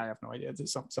 I mean, I have no idea.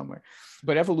 It's somewhere.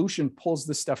 But evolution pulls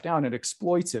this stuff down and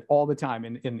exploits it all the time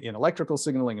in electrical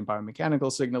signaling and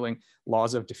biomechanical signaling,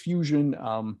 laws of diffusion,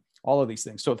 all of these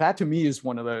things. So that to me is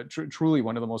one of the truly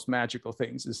one of the most magical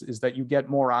things is that you get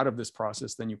more out of this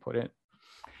process than you put in.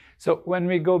 So when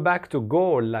we go back to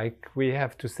goal, like we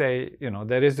have to say,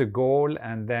 there is a goal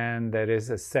and then there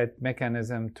is a set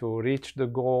mechanism to reach the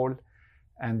goal,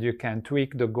 and you can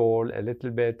tweak the goal a little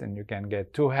bit and you can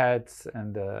get two heads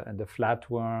and the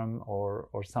flatworm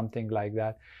or something like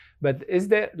that. But is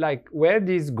there where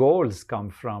these goals come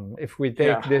from? If we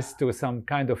take this to some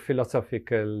kind of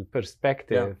philosophical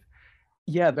perspective.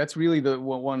 Yeah, that's really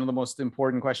one of the most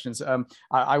important questions.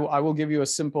 I will give you a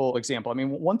simple example. I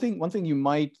mean, one thing you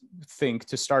might think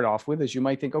to start off with is you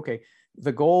might think, okay,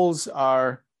 the goals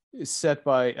are set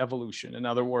by evolution. In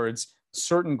other words,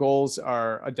 certain goals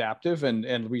are adaptive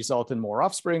and result in more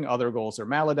offspring. Other goals are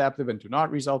maladaptive and do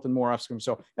not result in more offspring.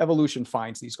 So evolution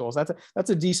finds these goals. That's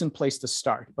a decent place to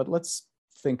start. But let's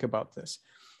think about this.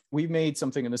 We made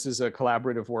something, and this is a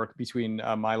collaborative work between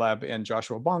my lab and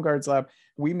Joshua Bongard's lab.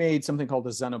 We made something called a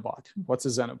xenobot. What's a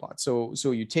xenobot?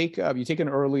 So you take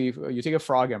a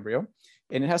frog embryo,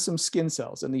 and it has some skin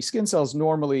cells, and these skin cells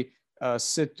normally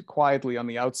sit quietly on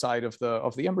the outside of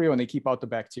the embryo, and they keep out the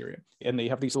bacteria. And they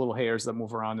have these little hairs that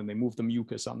move around, and they move the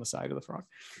mucus on the side of the frog.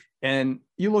 And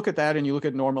you look at that, and you look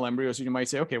at normal embryos, and you might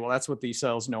say, okay, well, that's what these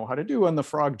cells know how to do. And the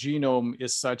frog genome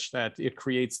is such that it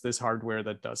creates this hardware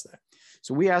that does that.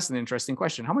 So we asked an interesting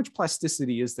question. How much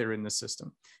plasticity is there in the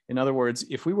system? In other words,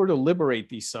 if we were to liberate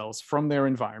these cells from their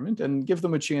environment and give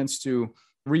them a chance to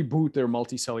reboot their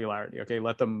multicellularity, okay,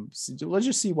 let's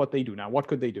just see what they do now. What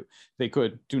could they do? They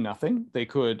could do nothing. They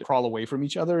could crawl away from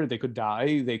each other. They could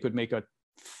die. They could make a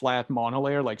flat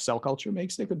monolayer like cell culture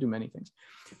makes. They could do many things.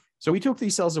 So we took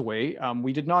these cells away.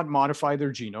 We did not modify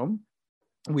their genome.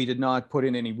 We did not put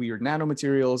in any weird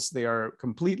nanomaterials. They are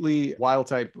completely wild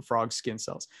type frog skin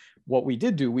cells. What we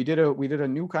did do, we did a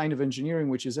new kind of engineering,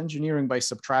 which is engineering by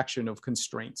subtraction of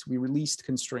constraints. We released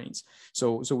constraints.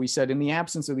 So we said, in the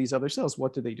absence of these other cells,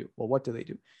 what do they do? Well, what do?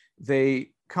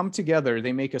 They come together,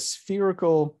 they make a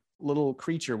spherical little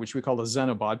creature, which we call a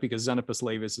xenobot, because Xenopus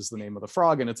laevis is the name of the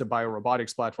frog, and it's a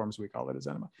biorobotics platform, so we call it a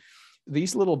xenobot.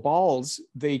 These little balls,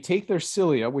 they take their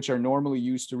cilia, which are normally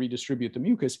used to redistribute the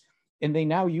mucus, and they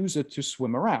now use it to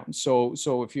swim around. So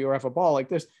if you have a ball like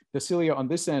this, the cilia on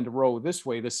this end row this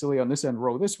way, the cilia on this end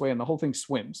row this way, and the whole thing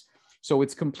swims. So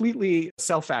it's completely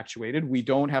self-actuated. We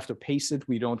don't have to pace it.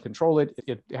 We don't control it.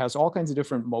 It has all kinds of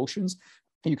different motions.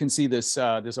 You can see this,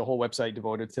 there's a whole website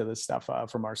devoted to this stuff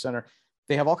from our center.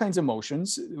 They have all kinds of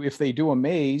motions. If they do a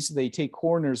maze, they take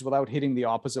corners without hitting the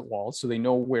opposite wall. So they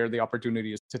know where the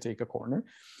opportunity is to take a corner.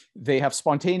 They have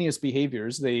spontaneous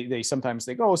behaviors. They sometimes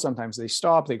they go, sometimes they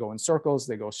stop, they go in circles,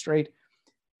 they go straight.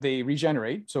 They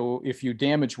regenerate. So if you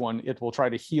damage one, it will try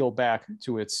to heal back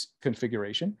to its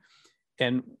configuration.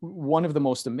 And one of the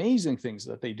most amazing things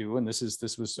that they do, and this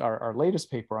was our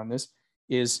latest paper on this,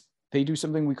 is they do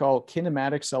something we call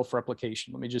kinematic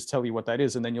self-replication. Let me just tell you what that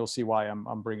is, and then you'll see why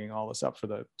I'm bringing all this up for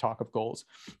the talk of goals.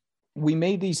 We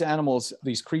made these animals,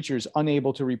 these creatures,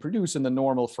 unable to reproduce in the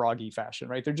normal froggy fashion,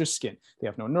 right? They're just skin. They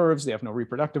have no nerves. They have no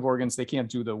reproductive organs. They can't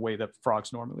do the way that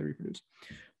frogs normally reproduce.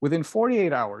 Within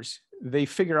 48 hours, they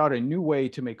figure out a new way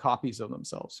to make copies of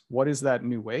themselves. What is that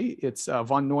new way? It's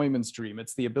von Neumann's dream.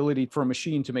 It's the ability for a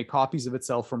machine to make copies of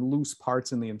itself from loose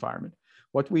parts in the environment.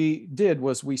 What we did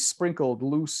was we sprinkled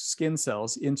loose skin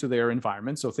cells into their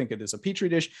environment. So think of it as a petri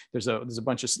dish. There's a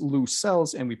bunch of loose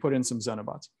cells, and we put in some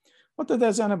xenobots. What do the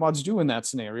xenobots do in that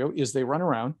scenario is they run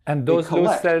around. And those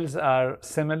loose cells are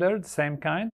similar, the same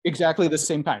kind? Exactly the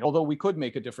same kind, although we could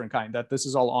make a different kind. That this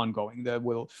is all ongoing. That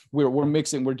we're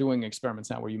mixing, we're doing experiments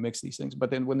now where you mix these things. But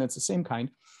then when it's the same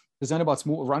kind, the xenobots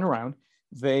run around,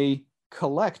 they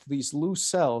collect these loose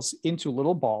cells into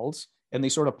little balls, and they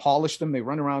sort of polish them. They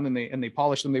run around and they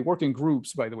polish them. They work in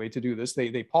groups, by the way, to do this.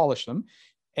 They polish them.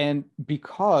 And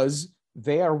because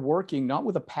they are working not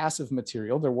with a passive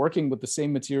material, they're working with the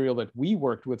same material that we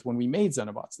worked with when we made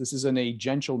xenobots. This is an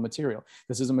agential material.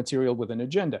 This is a material with an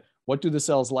agenda. What do the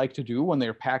cells like to do when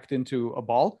they're packed into a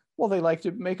ball? Well, they like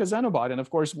to make a xenobot. And of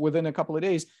course, within a couple of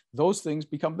days, those things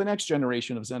become the next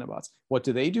generation of xenobots. What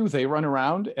do? They run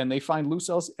around and they find loose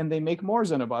cells and they make more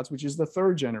xenobots, which is the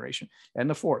third generation and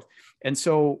the fourth. And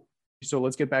so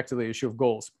let's get back to the issue of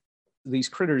goals. These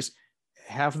critters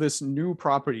have this new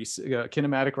property,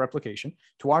 kinematic replication.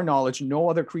 To our knowledge, no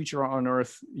other creature on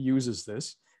Earth uses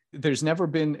this. There's never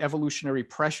been evolutionary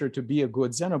pressure to be a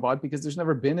good xenobot because there's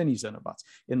never been any xenobots.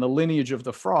 In the lineage of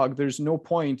the frog, there's no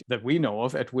point that we know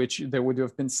of at which there would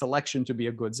have been selection to be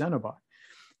a good xenobot.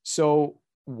 So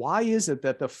why is it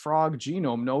that the frog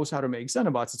genome knows how to make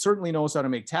xenobots? It certainly knows how to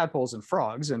make tadpoles and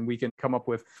frogs, and we can come up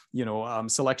with,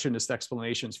 selectionist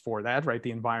explanations for that, right?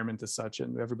 The environment is such,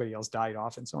 and everybody else died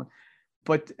off and so on.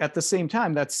 But at the same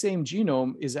time, that same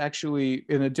genome is actually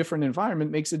in a different environment,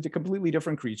 makes it a completely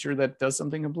different creature that does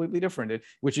something completely different,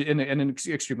 which is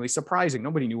extremely surprising.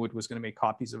 Nobody knew it was going to make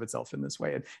copies of itself in this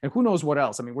way. And who knows what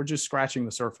else? I mean, we're just scratching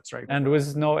the surface, right? And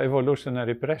with no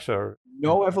evolutionary pressure.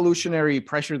 No evolutionary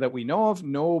pressure that we know of,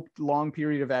 no long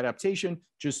period of adaptation,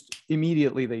 just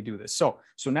immediately they do this. So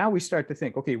now we start to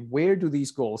think, okay, where do these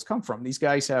goals come from? These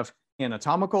guys have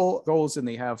anatomical goals and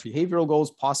they have behavioral goals,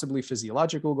 possibly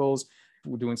physiological goals.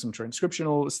 We're doing some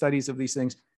transcriptional studies of these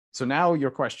things. So now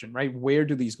your question, right? Where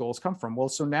do these goals come from? Well,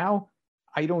 so now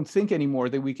I don't think anymore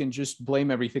that we can just blame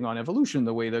everything on evolution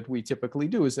the way that we typically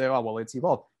do, is say, oh, well, it's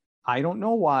evolved. I don't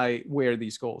know where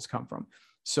these goals come from.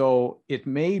 So it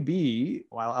may be,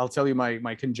 well, I'll tell you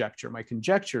my conjecture. My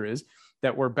conjecture is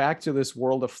that we're back to this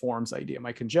world of forms idea.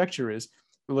 My conjecture is,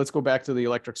 let's go back to the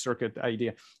electric circuit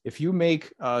idea. If you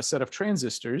make a set of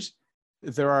transistors,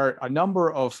 there are a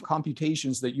number of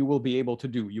computations that you will be able to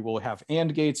do. You will have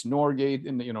AND gates, NOR gate,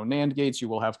 and NAND gates. You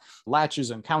will have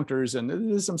latches and counters, and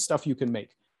there's some stuff you can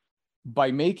make.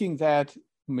 By making that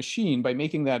machine, by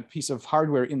making that piece of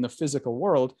hardware in the physical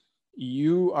world,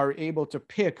 you are able to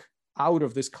pick out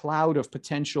of this cloud of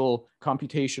potential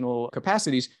computational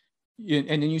capacities. And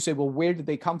then you say, well, where did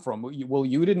they come from? Well,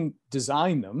 you didn't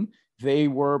design them. They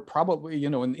were probably,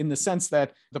 in the sense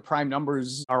that the prime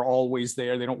numbers are always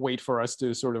there. They don't wait for us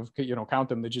to sort of, count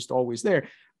them. They're just always there.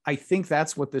 I think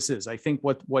that's what this is. I think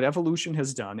what evolution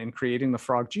has done in creating the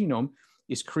frog genome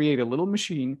is create a little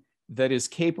machine that is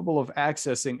capable of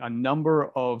accessing a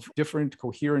number of different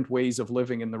coherent ways of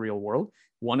living in the real world.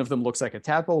 One of them looks like a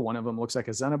tadpole. One of them looks like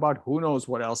a xenobot. Who knows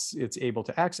what else it's able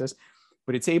to access?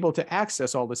 but it's able to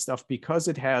access all this stuff because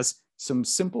it has some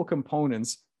simple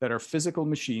components that are physical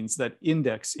machines that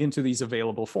index into these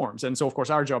available forms. And so, of course,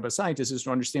 our job as scientists is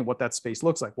to understand what that space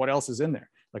looks like. What else is in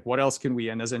there? Like, what else can we,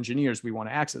 and as engineers, we want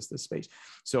to access this space.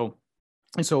 So,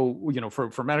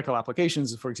 for medical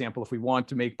applications, for example, if we want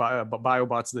to make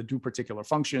biobots that do particular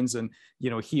functions and,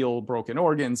 heal broken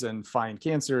organs and find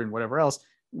cancer and whatever else,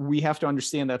 we have to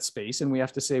understand that space, and we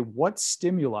have to say, what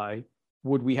stimuli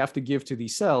would we have to give to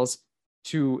these cells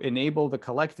to enable the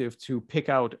collective to pick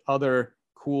out other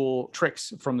cool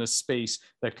tricks from this space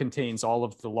that contains all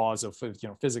of the laws of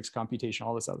physics, computation,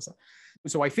 all this other stuff.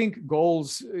 So I think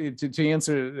goals, to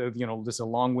answer this a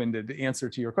long-winded answer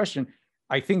to your question,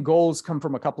 I think goals come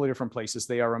from a couple of different places.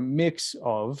 They are a mix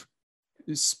of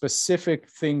specific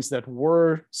things that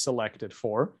were selected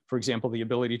for example, the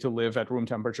ability to live at room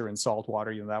temperature in salt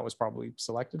water, that was probably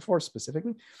selected for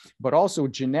specifically, but also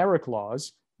generic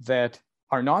laws that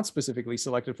are not specifically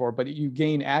selected for, but you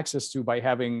gain access to by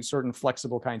having certain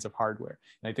flexible kinds of hardware.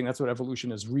 And I think that's what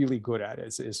evolution is really good at,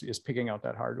 is picking out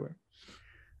that hardware.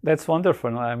 That's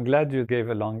wonderful. I'm glad you gave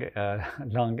a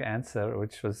long answer,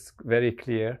 which was very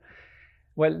clear.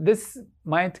 Well, this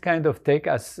might kind of take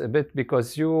us a bit,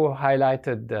 because you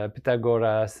highlighted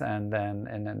Pythagoras, and then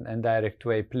in an indirect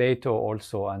way Plato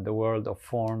also, and the world of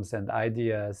forms and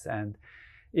ideas, and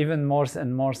even more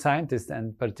and more scientists,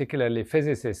 and particularly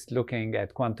physicists, looking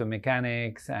at quantum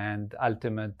mechanics and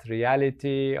ultimate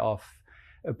reality of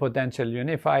a potential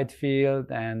unified field.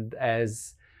 And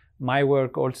as my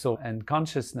work also in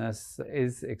consciousness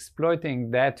is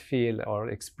exploiting that field, or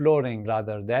exploring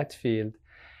rather that field,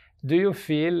 do you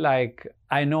feel like,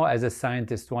 I know as a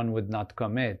scientist one would not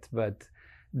commit, but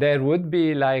there would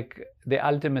be like the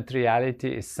ultimate reality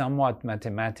is somewhat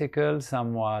mathematical,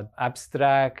 somewhat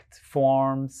abstract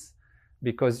forms,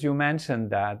 because you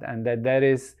mentioned that, and that there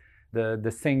is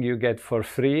the thing you get for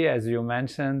free, as you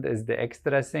mentioned, is the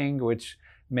extra thing which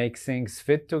makes things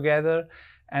fit together.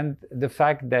 And the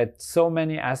fact that so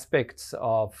many aspects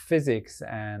of physics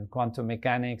and quantum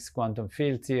mechanics, quantum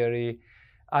field theory,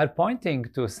 are pointing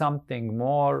to something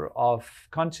more of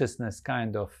consciousness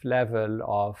kind of level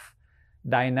of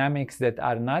dynamics that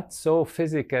are not so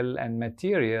physical and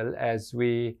material as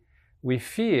we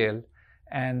feel.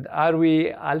 And are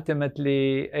we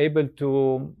ultimately able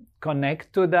to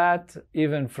connect to that,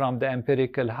 even from the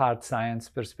empirical hard science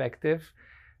perspective?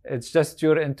 It's just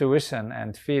your intuition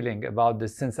and feeling about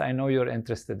this, since I know you're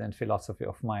interested in philosophy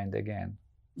of mind again.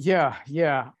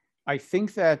 Yeah. I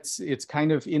think that it's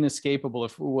kind of inescapable.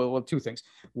 Well, two things.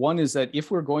 One is that if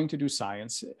we're going to do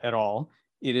science at all,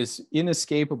 it is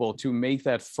inescapable to make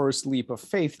that first leap of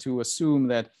faith, to assume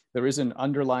that there is an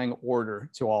underlying order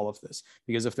to all of this.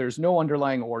 Because if there's no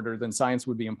underlying order, then science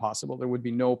would be impossible. There would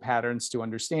be no patterns to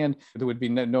understand. There would be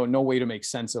no way to make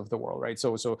sense of the world, right?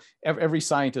 So every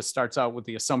scientist starts out with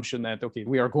the assumption that, okay,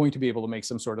 we are going to be able to make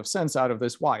some sort of sense out of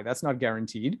this. Why? That's not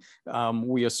guaranteed.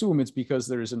 We assume it's because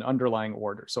there is an underlying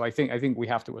order. So I think we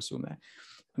have to assume that.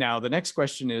 Now, the next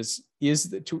question is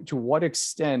to what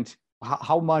extent,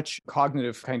 how much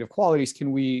cognitive kind of qualities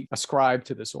can we ascribe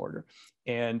to this order?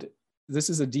 And this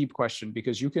is a deep question,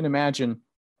 because you can imagine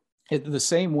it the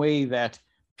same way that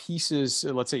pieces,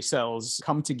 let's say cells,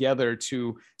 come together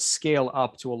to scale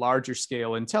up to a larger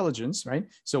scale intelligence, right?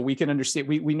 So we can understand,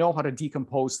 we know how to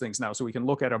decompose things now. So we can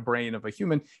look at a brain of a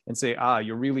human and say,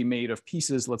 you're really made of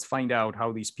pieces. Let's find out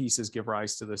how these pieces give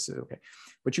rise to this. Okay.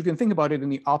 But you can think about it in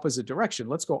the opposite direction.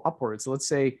 Let's go upwards. Let's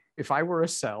say if I were a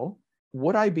cell,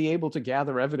 would I be able to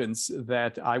gather evidence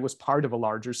that I was part of a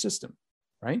larger system,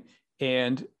 right?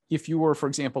 And if you were, for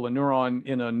example, a neuron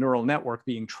in a neural network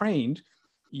being trained,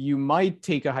 you might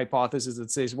take a hypothesis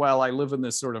that says, well, I live in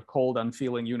this sort of cold,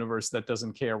 unfeeling universe that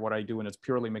doesn't care what I do, and it's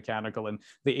purely mechanical, and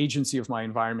the agency of my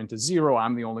environment is zero.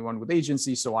 I'm the only one with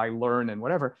agency, so I learn and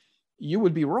whatever. You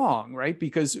would be wrong, right?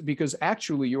 Because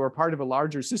actually you are part of a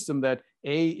larger system that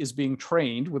is being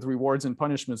trained with rewards and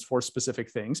punishments for specific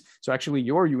things. So actually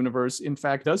your universe, in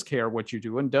fact, does care what you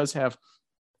do and does have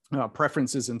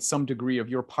preferences in some degree of,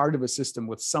 you're part of a system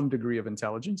with some degree of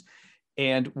intelligence.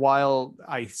 And while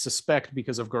I suspect,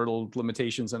 because of Gödel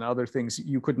limitations and other things,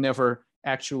 you could never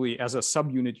actually, as a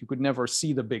subunit, you could never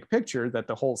see the big picture that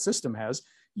the whole system has,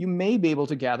 you may be able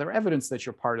to gather evidence that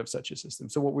you're part of such a system.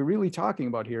 So what we're really talking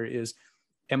about here is,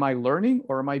 am I learning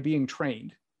or am I being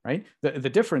trained, right? The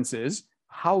difference is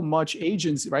how much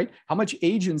agency, right? How much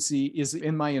agency is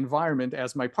in my environment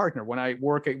as my partner? When I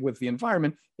work with the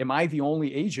environment, am I the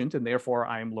only agent and therefore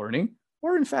I'm learning?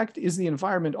 Or in fact, is the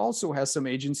environment also has some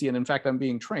agency and in fact, I'm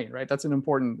being trained, right? That's an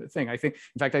important thing. I think,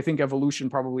 in fact, I think evolution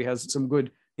probably has some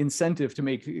good incentive to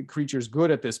make creatures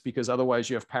good at this, because otherwise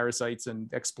you have parasites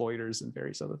and exploiters and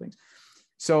various other things.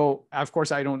 So of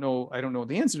course, I don't know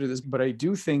the answer to this, but I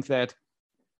do think that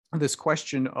this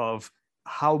question of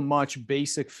how much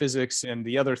basic physics and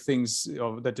the other things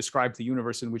that describe the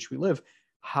universe in which we live,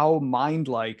 how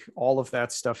mind-like all of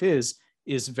that stuff is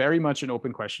very much an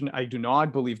open question. I do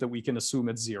not believe that we can assume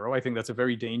it's zero. I think that's a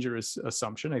very dangerous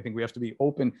assumption. I think we have to be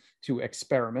open to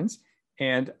experiments.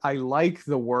 And I like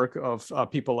the work of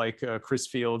people like Chris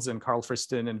Fields and Carl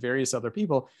Friston and various other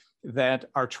people that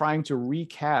are trying to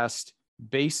recast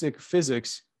basic physics.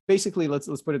 Basically, let's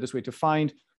put it this way, to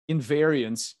find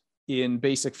invariance in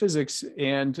basic physics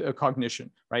and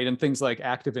cognition, right? And things like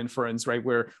active inference, right?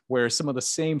 Where some of the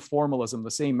same formalism,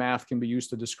 the same math can be used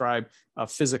to describe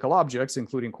physical objects,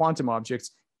 including quantum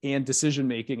objects, and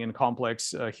decision-making in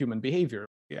complex human behavior.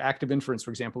 Active inference,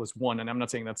 for example, is one, and I'm not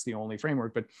saying that's the only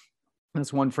framework, but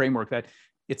that's one framework that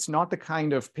it's not the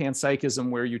kind of panpsychism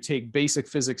where you take basic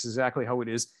physics exactly how it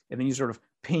is, and then you sort of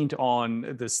paint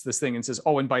on this thing and says,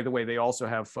 oh, and by the way, they also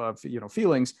have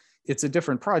feelings. It's a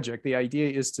different project. The idea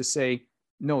is to say,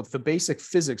 no, the basic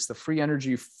physics, the free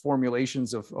energy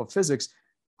formulations of physics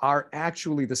are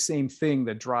actually the same thing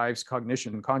that drives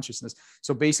cognition and consciousness.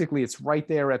 So basically, it's right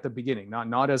there at the beginning,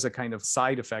 not as a kind of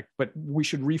side effect, but we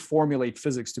should reformulate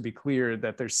physics to be clear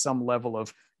that there's some level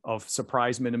of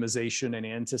surprise minimization and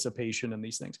anticipation and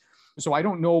these things. So I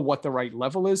don't know what the right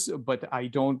level is, but I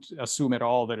don't assume at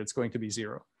all that it's going to be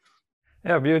zero.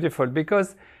 Yeah, beautiful,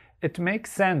 because it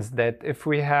makes sense that if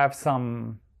we have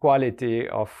some quality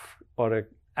of or an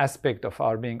aspect of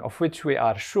our being of which we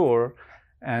are sure,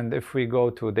 and if we go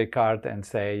to Descartes and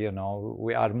say,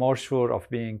 we are more sure of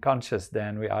being conscious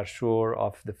than we are sure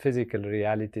of the physical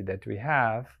reality that we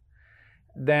have,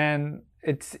 then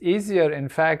it's easier, in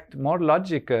fact, more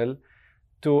logical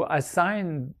to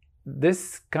assign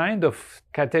this kind of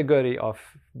category of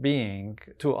being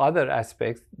to other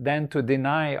aspects than to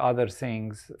deny other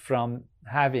things from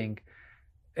having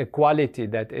a quality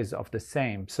that is of the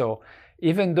same. So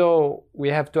even though we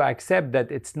have to accept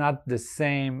that it's not the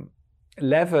same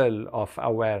level of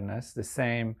awareness, the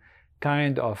same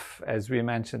kind of, as we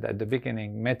mentioned at the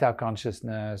beginning,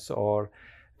 meta-consciousness or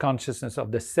consciousness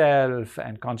of the self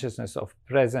and consciousness of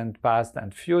present, past,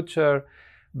 and future,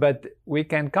 but we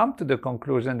can come to the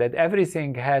conclusion that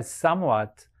everything has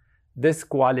somewhat this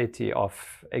quality of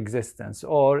existence,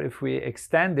 or if we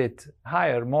extend it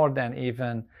higher, more than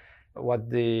even what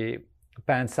the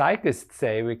panpsychists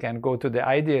say, we can go to the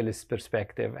idealist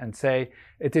perspective and say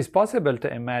it is possible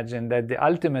to imagine that the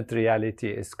ultimate reality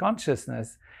is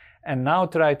consciousness, and now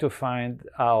try to find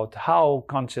out how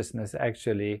consciousness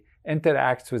actually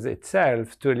interacts with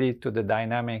itself to lead to the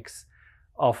dynamics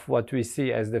of what we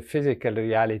see as the physical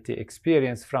reality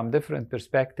experience from different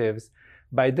perspectives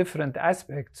by different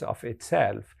aspects of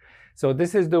itself. So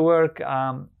this is the work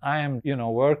I am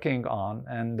working on,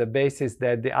 and the basis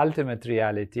that the ultimate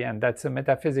reality, and that's a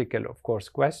metaphysical, of course,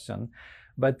 question,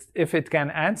 but if it can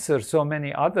answer so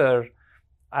many other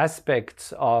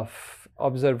aspects of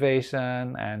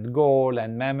observation and goal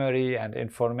and memory and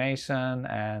information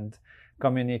and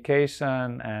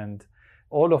communication and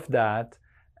all of that,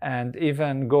 and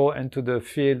even go into the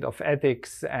field of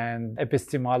ethics and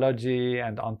epistemology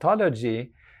and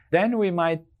ontology, then we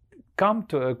might come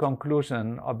to a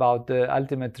conclusion about the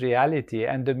ultimate reality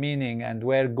and the meaning and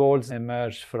where goals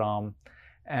emerge from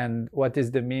and what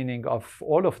is the meaning of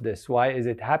all of this, why is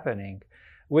it happening,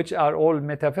 which are all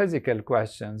metaphysical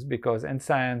questions, because in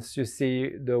science you see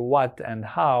the what and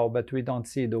how, but we don't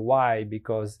see the why,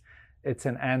 because it's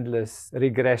an endless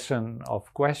regression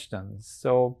of questions.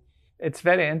 So it's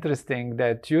very interesting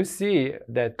that you see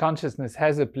that consciousness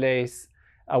has a place,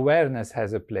 awareness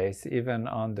has a place, even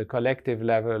on the collective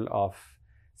level of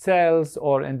cells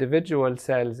or individual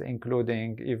cells,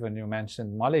 including even you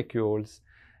mentioned molecules.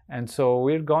 And so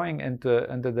we're going into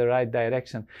the right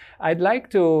direction. I'd like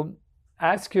to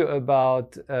ask you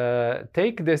about,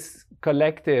 take this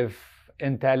collective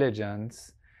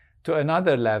intelligence to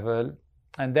another level,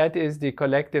 and that is the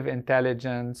collective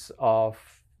intelligence of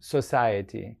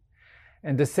society.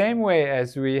 In the same way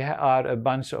as we are a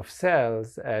bunch of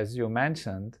cells, as you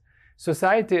mentioned,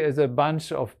 society is a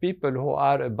bunch of people who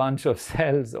are a bunch of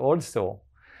cells also.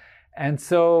 And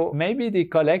so maybe the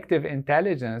collective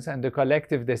intelligence and the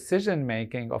collective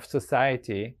decision-making of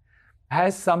society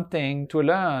has something to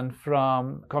learn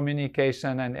from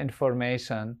communication and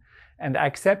information, and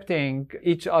accepting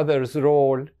each other's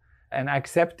role and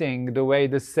accepting the way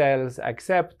the cells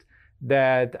accept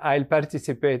that I'll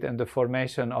participate in the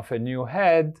formation of a new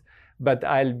head, but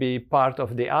I'll be part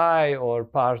of the eye or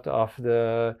part of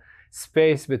the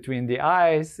space between the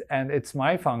eyes, and it's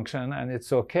my function, and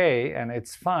it's okay, and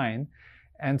it's fine.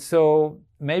 And so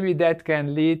maybe that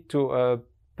can lead to a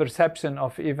perception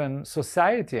of even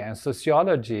society and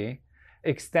sociology,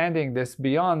 extending this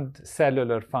beyond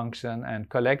cellular function and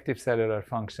collective cellular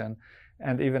function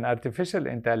and even artificial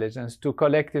intelligence to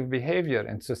collective behavior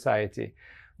in society.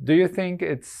 Do you think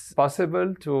it's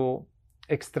possible to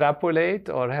extrapolate,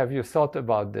 or have you thought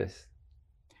about this?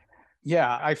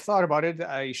 Yeah, I've thought about it.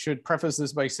 I should preface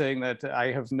this by saying that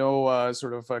I have no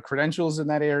credentials in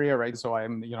that area, right? So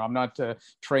I'm not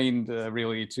trained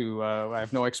really to. I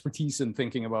have no expertise in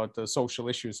thinking about social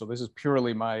issues. So this is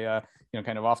purely my,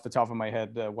 kind of off the top of my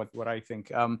head, what I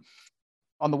think. On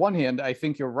the one hand, I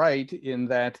think you're right in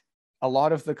that a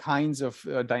lot of the kinds of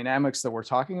dynamics that we're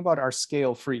talking about are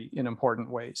scale-free in important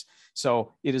ways.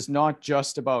 So it is not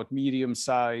just about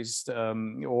medium-sized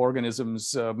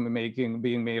organisms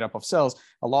being made up of cells.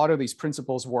 A lot of these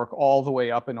principles work all the way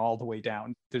up and all the way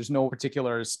down. There's no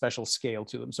particular special scale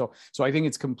to them. So I think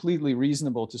it's completely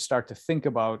reasonable to start to think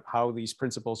about how these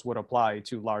principles would apply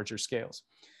to larger scales.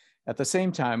 At the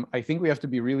same time, I think we have to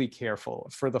be really careful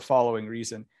for the following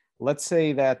reason. Let's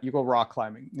say that you go rock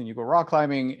climbing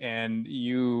and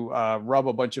you rub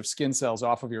a bunch of skin cells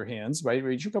off of your hands, right?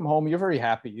 You come home, you're very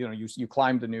happy. You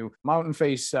climbed a new mountain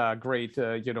face, great.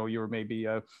 You're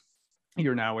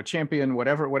now a champion,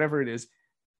 whatever it is,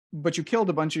 but you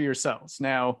killed a bunch of your cells.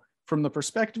 Now, from the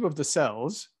perspective of the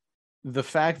cells, the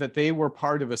fact that they were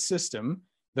part of a system,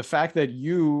 the fact that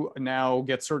you now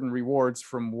get certain rewards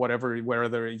from whether,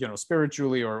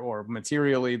 spiritually or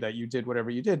materially, that you did whatever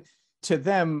you did, to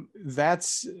them,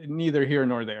 that's neither here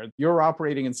nor there. You're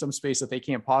operating in some space that they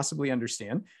can't possibly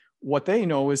understand. What they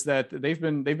know is that they've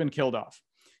been killed off.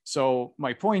 So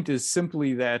my point is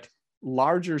simply that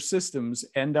larger systems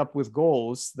end up with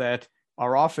goals that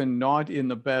are often not in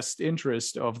the best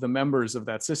interest of the members of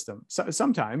that system.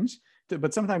 Sometimes,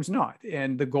 but sometimes not.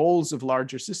 And the goals of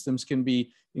larger systems can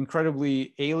be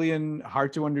incredibly alien,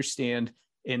 hard to understand,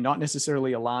 and not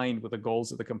necessarily aligned with the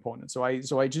goals of the component. So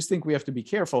I just think we have to be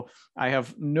careful. I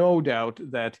have no doubt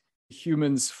that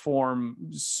humans form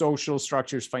social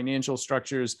structures, financial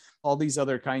structures, all these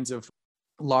other kinds of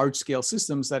large scale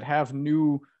systems that have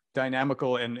new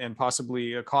dynamical and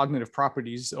possibly cognitive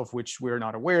properties of which we're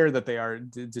not aware, that they are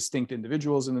distinct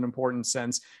individuals in an important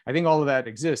sense. I think all of that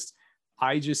exists.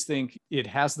 I just think it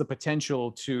has the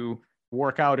potential to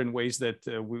work out in ways that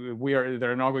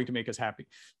they're not going to make us happy.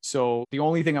 So the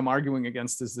only thing I'm arguing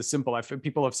against is the simple.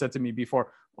 People have said to me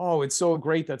before, oh, it's so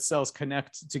great that cells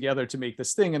connect together to make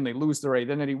this thing and they lose their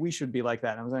identity. We should be like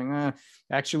that. And I'm saying,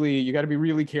 actually, you got to be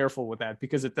really careful with that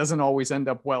because it doesn't always end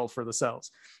up well for the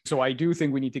cells. So I do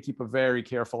think we need to keep a very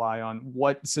careful eye on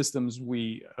what systems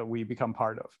we become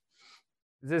part of.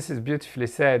 This is beautifully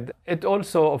said. It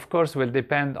also, of course, will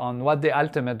depend on what the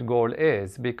ultimate goal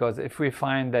is, because if we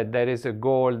find that there is a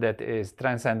goal that is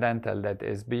transcendental, that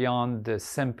is beyond the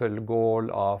simple goal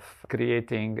of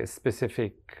creating a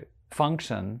specific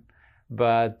function,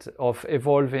 but of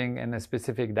evolving in a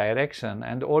specific direction,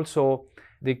 and also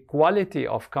the quality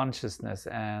of consciousness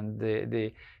and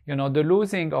the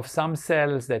losing of some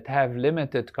cells that have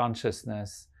limited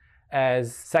consciousness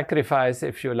as sacrifice,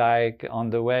 if you like, on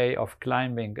the way of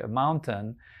climbing a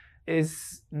mountain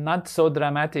is not so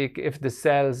dramatic if the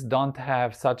cells don't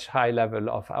have such high level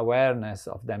of awareness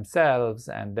of themselves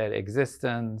and their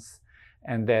existence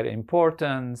and their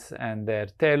importance and their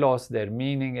telos, their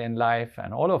meaning in life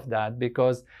and all of that,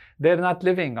 because they're not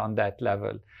living on that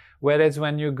level. Whereas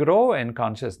when you grow in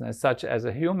consciousness, such as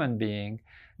a human being,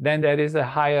 then there is a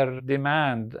higher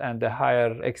demand and a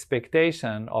higher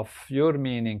expectation of your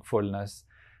meaningfulness,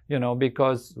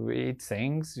 because we eat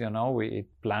things, we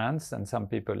eat plants, and some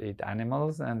people eat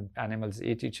animals, and animals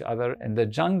eat each other in the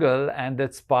jungle, and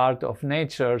that's part of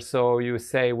nature. So you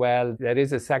say, well, there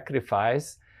is a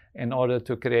sacrifice in order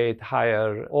to create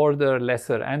higher order,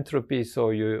 lesser entropy. So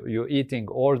you're eating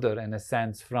order, in a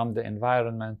sense, from the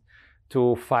environment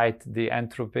to fight the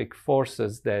entropic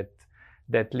forces that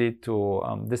lead to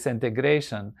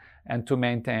disintegration and to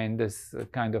maintain this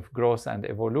kind of growth and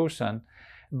evolution.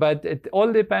 But it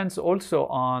all depends also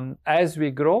on, as we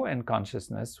grow in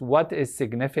consciousness, what is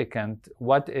significant,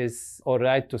 what is all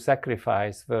right to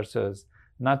sacrifice versus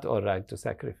not all right to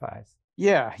sacrifice.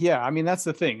 Yeah. I mean, that's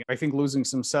the thing. I think losing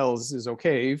some cells is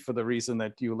okay for the reason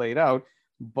that you laid out.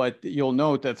 But you'll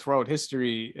note that throughout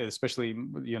history, especially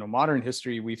modern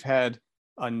history, we've had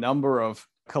a number of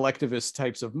collectivist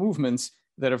types of movements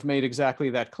that have made exactly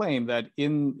that claim, that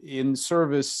in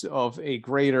service of a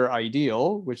greater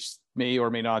ideal, which may or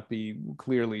may not be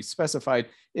clearly specified,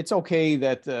 it's okay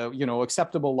that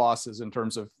acceptable losses in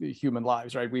terms of human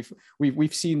lives, right?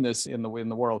 We've seen this in the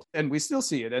world, and we still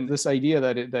see it. And this idea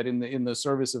that in the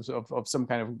service of some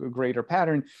kind of greater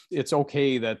pattern, it's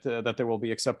okay that there will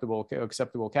be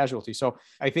acceptable casualties. So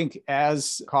I think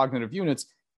as cognitive units,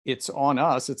 it's on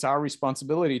us. It's our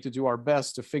responsibility to do our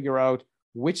best to figure out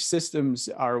which systems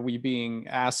are we being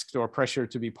asked or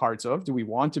pressured to be parts of? Do we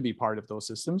want to be part of those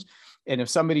systems? And if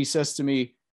somebody says to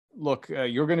me, look,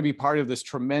 you're going to be part of this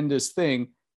tremendous thing,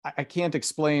 I can't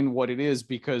explain what it is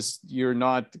because you're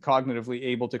not cognitively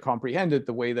able to comprehend it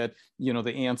the way that,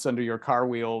 the ants under your car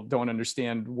wheel don't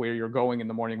understand where you're going in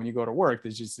the morning when you go to work.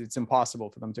 It's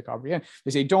impossible for them to comprehend.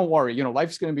 They say, don't worry,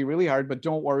 life's going to be really hard, but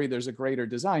don't worry, there's a greater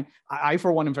design. I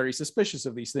for one, am very suspicious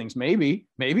of these things. Maybe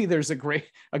there's a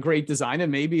great design.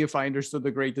 And maybe if I understood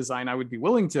the great design, I would be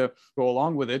willing to go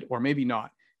along with it, or maybe not.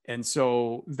 And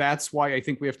so that's why I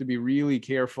think we have to be really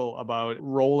careful about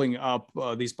rolling up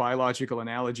these biological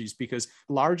analogies, because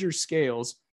larger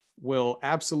scales will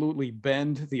absolutely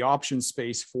bend the option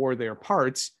space for their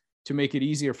parts to make it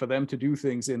easier for them to do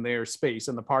things in their space.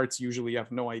 And the parts usually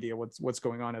have no idea what's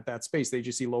going on at that space. They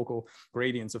just see local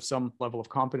gradients of some level of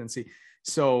competency.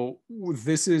 So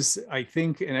this is, I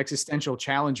think, an existential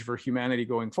challenge for humanity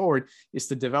going forward, is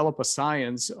to develop a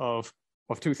science of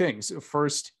two things.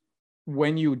 First,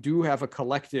 when you do have a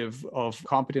collective of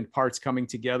competent parts coming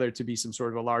together to be some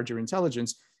sort of a larger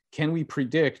intelligence, can we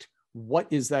predict what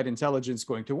is that intelligence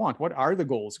going to want? What are the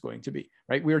goals going to be,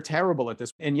 right? We're terrible at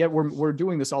this. And yet we're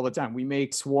doing this all the time. We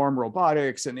make swarm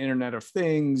robotics and Internet of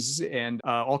Things and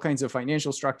all kinds of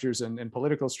financial structures and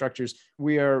political structures.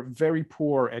 We are very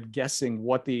poor at guessing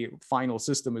what the final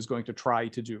system is going to try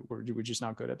to do. We're just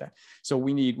not good at that. So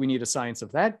we need a science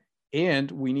of that. And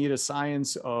we need a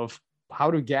science of how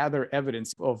to gather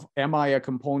evidence of, am I a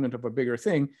component of a bigger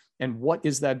thing? And what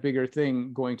is that bigger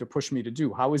thing going to push me to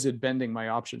do? How is it bending my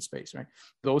option space, right?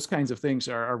 Those kinds of things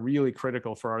are really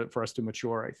critical for us to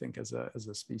mature, I think, as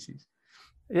a species.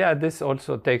 Yeah, this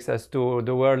also takes us to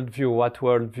the worldview, what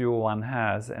worldview one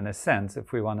has, in a sense,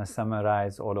 if we want to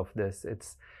summarize all of this.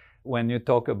 It's when you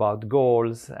talk about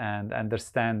goals and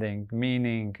understanding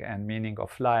meaning and meaning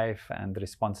of life and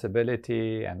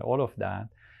responsibility and all of that,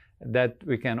 that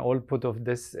we can all put of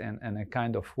this in a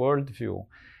kind of worldview.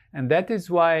 And that is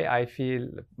why I feel,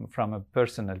 from a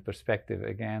personal perspective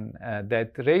again,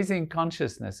 that raising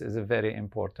consciousness is a very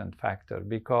important factor,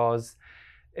 because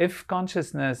if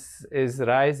consciousness is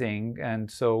rising,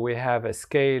 and so we have a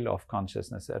scale of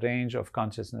consciousness, a range of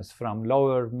consciousness from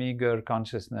lower, meager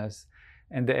consciousness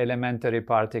in the elementary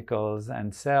particles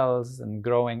and cells, and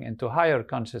growing into higher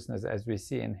consciousness as we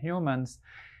see in humans.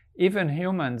 Even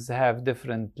humans have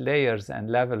different layers and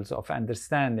levels of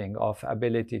understanding, of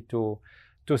ability to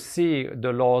see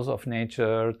the laws of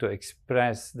nature, to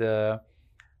express the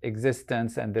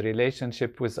existence and the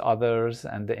relationship with others,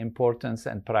 and the importance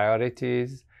and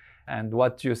priorities, and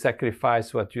what you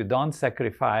sacrifice, what you don't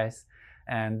sacrifice,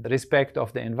 and respect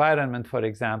of the environment, for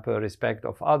example, respect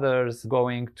of others,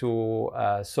 going to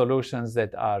solutions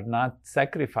that are not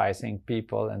sacrificing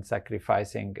people and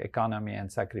sacrificing economy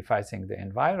and sacrificing the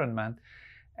environment.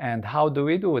 And how do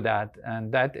we do that?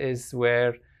 And that is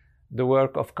where the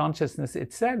work of consciousness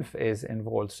itself is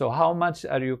involved. So how much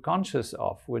are you conscious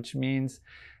of? Which means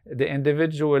the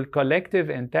individual collective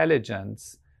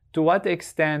intelligence, to what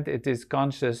extent it is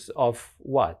conscious of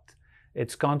what?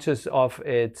 It's conscious of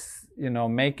its,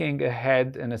 making a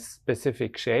head in a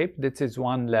specific shape. This is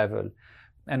one level.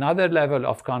 Another level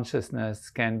of consciousness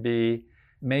can be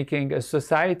making a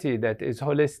society that is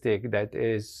holistic, that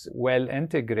is well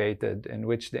integrated, in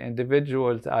which the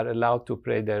individuals are allowed to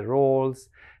play their roles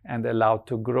and allowed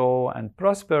to grow and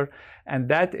prosper. And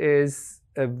that is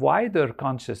a wider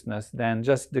consciousness than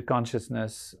just the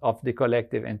consciousness of the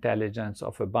collective intelligence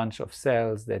of a bunch of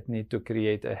cells that need to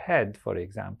create a head, for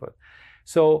example.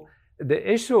 So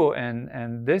the issue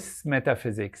in this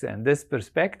metaphysics and this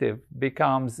perspective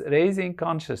becomes raising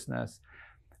consciousness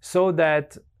so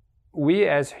that we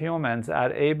as humans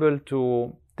are able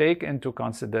to take into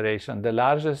consideration the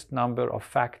largest number of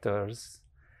factors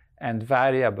and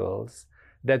variables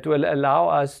that will allow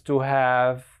us to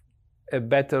have a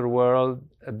better world,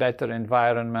 a better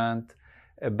environment,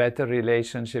 a better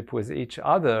relationship with each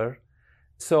other.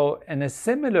 So in a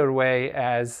similar way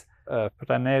as a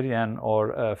planarian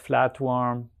or a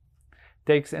flatworm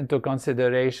takes into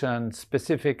consideration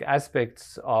specific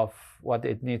aspects of what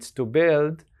it needs to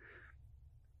build,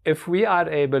 if we are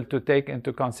able to take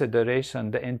into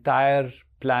consideration the entire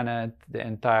planet, the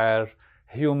entire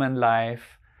human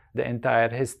life, the entire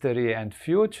history and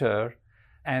future,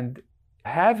 and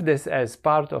have this as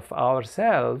part of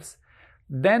ourselves,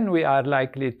 then we are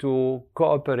likely to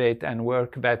cooperate and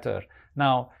work better.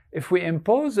 Now, if we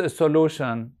impose a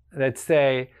solution, let's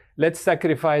say, let's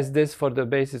sacrifice this for the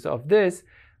basis of this,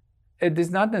 it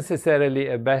is not necessarily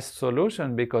a best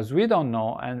solution because we don't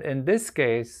know. And in this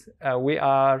case, we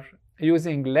are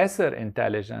using lesser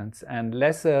intelligence and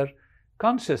lesser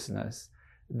consciousness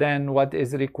than what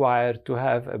is required to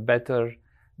have a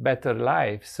better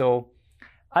life. So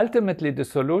ultimately, the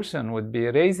solution would be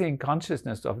raising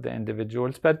consciousness of the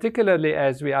individuals, particularly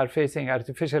as we are facing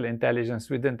artificial intelligence.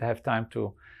 We didn't have time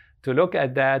to look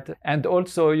at that. And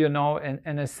also, you know,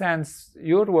 in a sense,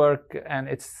 your work and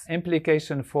its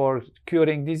implication for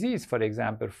curing disease, for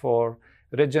example, for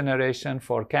regeneration,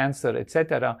 for cancer,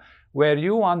 etc., where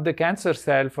you want the cancer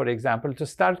cell, for example, to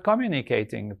start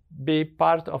communicating, be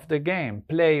part of the game,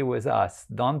 play with us,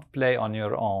 don't play on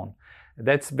your own.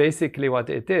 That's basically what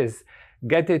it is.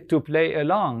 Get it to play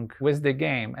along with the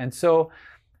game. And so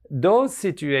those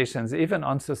situations, even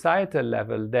on societal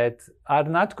level, that are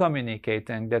not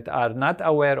communicating, that are not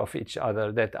aware of each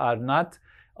other, that are not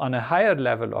on a higher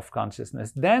level of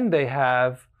consciousness, then they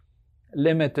have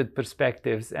limited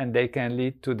perspectives and they can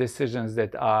lead to decisions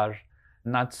that are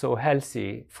not so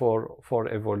healthy for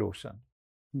evolution.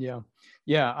 Yeah.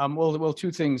 Well,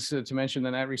 two things to mention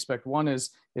in that respect. One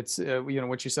is it's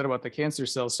what you said about the cancer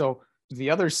cells. So the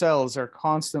other cells are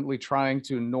constantly trying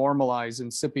to normalize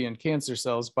incipient cancer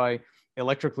cells by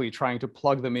electrically trying to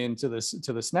plug them into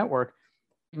this network.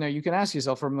 Now you can ask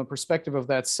yourself, from the perspective of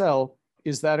that cell,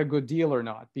 is that a good deal or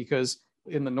not? Because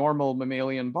in the normal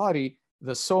mammalian body,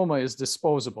 the soma is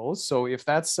disposable. So if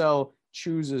that cell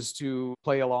chooses to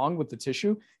play along with the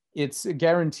tissue, it's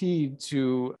guaranteed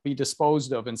to be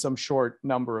disposed of in some short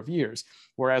number of years.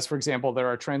 Whereas, for example, there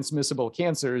are transmissible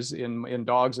cancers in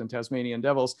dogs and Tasmanian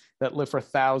devils that live for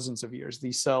thousands of years.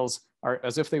 These cells are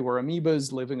as if they were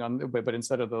amoebas living on, but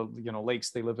instead of the lakes,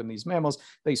 they live in these mammals.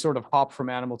 They sort of hop from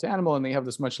animal to animal, and they have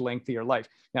this much lengthier life.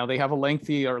 Now, they have a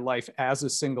lengthier life as a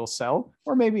single cell,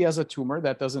 or maybe as a tumor.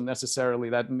 That doesn't necessarily,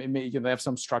 that may, they have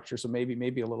some structure, so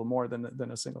maybe a little more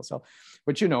than a single cell.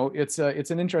 But it's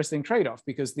an interesting trade-off,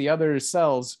 because the other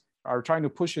cells are trying to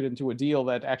push it into a deal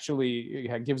that actually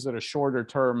gives it a shorter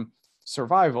term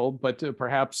survival, but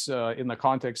perhaps in the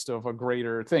context of a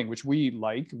greater thing, which we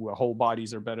like. Whole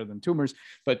bodies are better than tumors,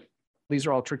 but these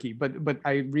are all tricky. But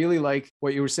I really like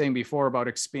what you were saying before about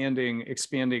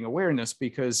expanding awareness,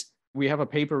 because we have a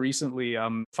paper recently,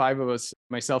 5 of us,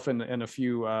 myself and a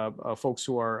few folks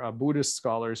who are Buddhist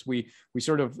scholars, we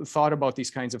sort of thought about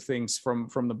these kinds of things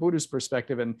from the Buddhist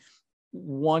perspective. And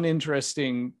one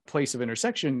interesting place of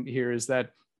intersection here is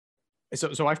that,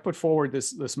 so I've put forward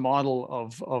this model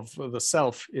of the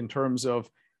self in terms of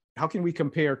how can we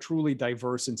compare truly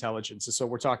diverse intelligences. So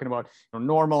we're talking about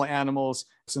normal animals,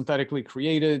 synthetically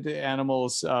created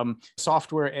animals,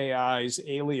 software AIs,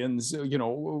 aliens,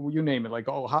 you name it. Like,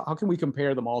 how can we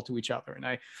compare them all to each other? And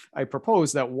I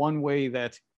propose that one way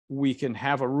that we can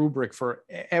have a rubric for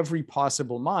every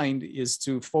possible mind is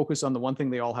to focus on the one thing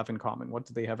they all have in common. What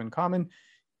do they have in common?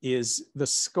 Is the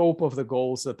scope of the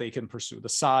goals that they can pursue, the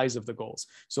size of the goals.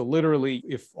 So literally,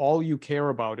 if all you care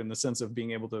about, in the sense of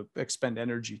being able to expend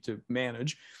energy to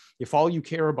manage, if all you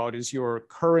care about is your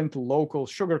current local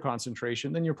sugar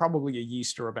concentration, then you're probably a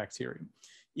yeast or a bacterium.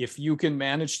 If you can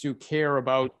manage to care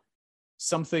about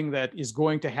something that is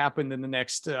going to happen in the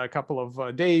next couple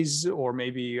of days, or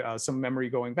maybe some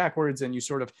memory going backwards, and you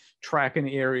sort of track an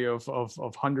area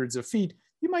of hundreds of feet,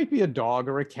 you might be a dog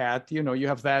or a cat, you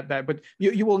have that, but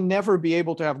you will never be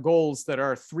able to have goals that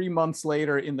are 3 months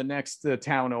later in the next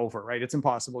town over, right? It's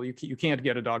impossible. You can't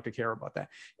get a dog to care about that.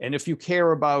 And if you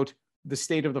care about the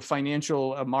state of the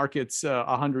financial markets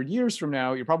 100 years from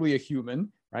now, you're probably a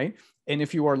human, right? And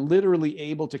if you are literally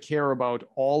able to care about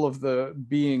all of the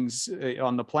beings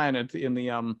on the planet in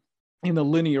the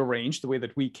linear range, the way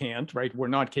that we can't, right? We're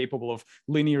not capable of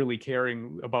linearly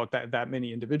caring about that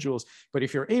many individuals. But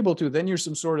if you're able to, then you're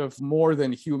some sort of more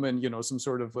than human, some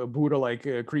sort of a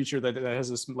Buddha-like creature that has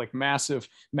this like massive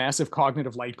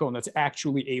cognitive light cone that's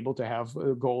actually able to have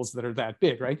goals that are that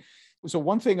big, right? So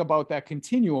one thing about that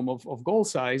continuum of goal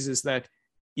size is that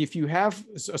if you have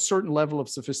a certain level of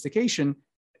sophistication,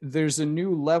 there's a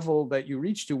new level that you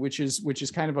reach to, which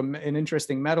is kind of an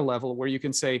interesting meta level, where you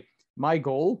can say, my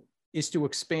goal is to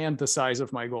expand the size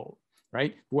of my goal,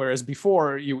 right? Whereas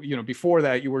before, before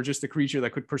that, you were just a creature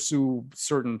that could pursue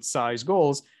certain size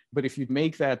goals. But if you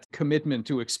make that commitment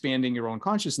to expanding your own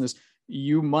consciousness,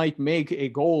 you might make a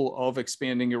goal of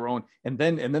expanding your own, and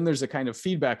then there's a kind of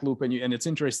feedback loop, and it's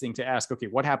interesting to ask, okay,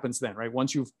 what happens then, right?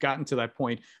 Once you've gotten to that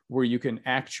point where you can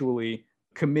actually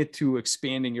commit to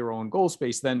expanding your own goal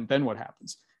space, then what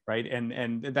happens, right?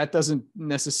 And that doesn't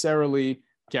necessarily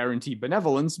guarantee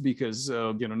benevolence, because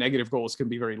negative goals can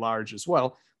be very large as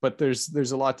well. But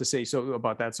there's a lot to say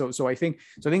about that. So I think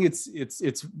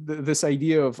it's this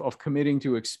idea of committing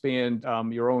to expand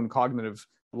your own cognitive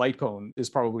light cone is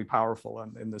probably powerful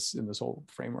in this whole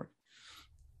framework.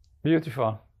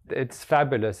 Beautiful. It's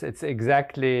fabulous. It's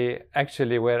exactly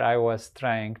actually where I was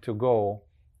trying to go.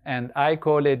 And I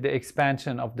call it the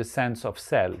expansion of the sense of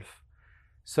self.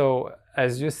 So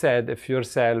as you said, if your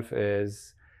self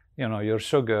is, your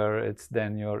sugar,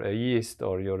 then you're a yeast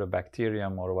or you're a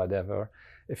bacterium or whatever.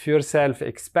 If your self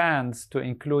expands to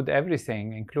include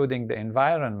everything, including the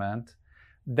environment,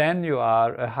 then you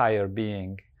are a higher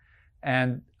being.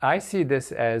 And I see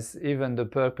this as even the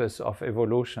purpose of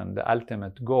evolution, the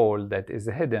ultimate goal that is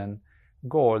a hidden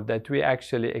goal, that we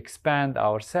actually expand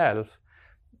ourselves.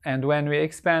 And when we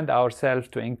expand ourselves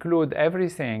to include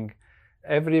everything,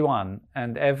 everyone,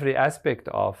 and every aspect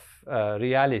of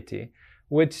reality,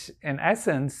 which in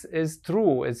essence is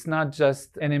true. It's not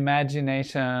just an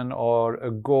imagination or a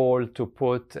goal to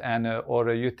put or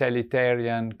a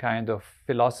utilitarian kind of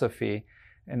philosophy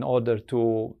in order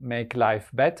to make life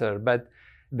better. But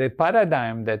the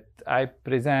paradigm that I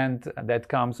present, that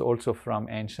comes also from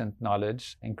ancient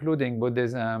knowledge, including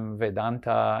Buddhism,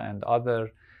 Vedanta, and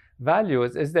other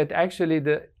values, is that actually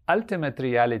the ultimate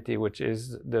reality, which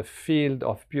is the field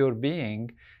of pure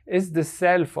being, is the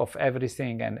self of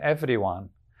everything and everyone.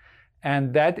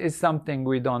 And that is something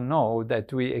we don't know,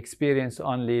 that we experience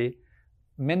only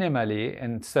minimally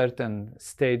in certain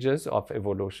stages of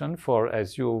evolution, for,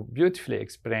 as you beautifully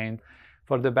explained,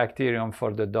 for the bacterium,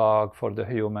 for the dog, for the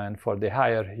human, for the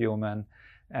higher human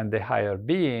and the higher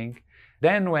being.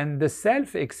 Then when the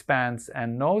self expands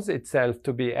and knows itself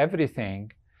to be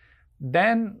everything,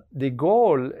 then the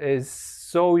goal is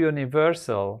so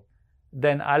universal,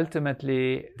 then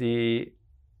ultimately the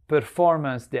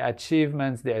performance, the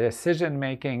achievements, the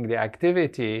decision-making, the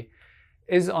activity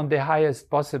is on the highest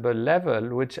possible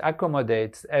level, which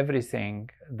accommodates everything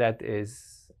that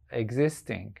is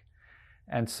existing.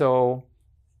 And so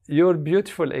your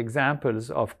beautiful examples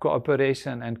of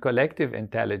cooperation and collective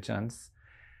intelligence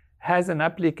has an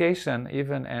application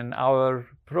even in our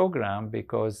program,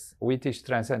 because we teach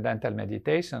transcendental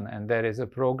meditation, and there is a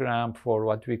program for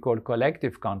what we call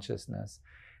collective consciousness,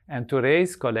 and to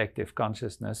raise collective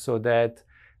consciousness so that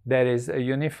there is a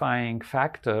unifying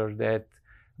factor that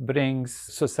brings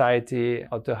society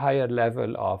at a higher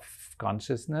level of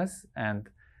consciousness and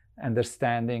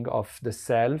understanding of the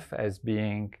self as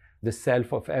being the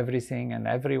self of everything and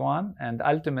everyone, and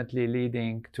ultimately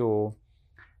leading to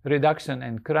reduction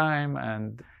in crime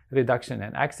and reduction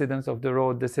in accidents of the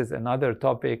road. This is another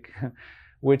topic,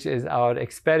 which is our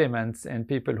experiments in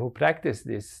people who practice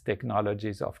these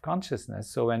technologies of consciousness.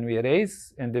 So when we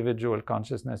raise individual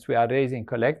consciousness, we are raising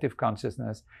collective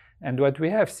consciousness. And what we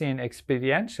have seen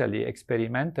experientially,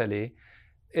 experimentally,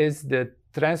 is the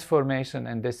transformation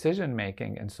in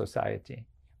decision-making in society.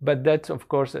 But that's, of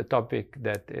course, a topic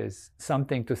that is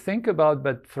something to think about.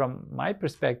 But from my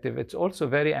perspective, it's also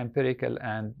very empirical,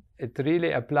 and it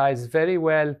really applies very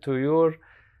well to your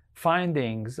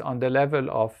findings on the level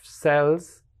of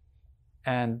cells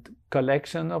and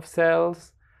collection of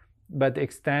cells, but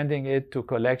extending it to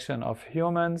collection of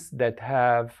humans that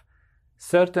have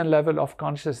certain level of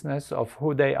consciousness of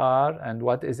who they are and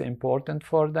what is important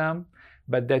for them,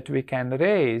 but that we can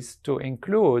raise to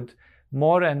include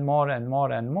more and more and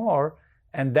more and more,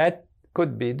 and that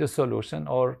could be the solution,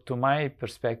 or to my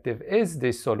perspective is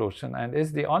the solution and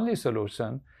is the only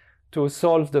solution to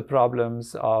solve the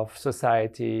problems of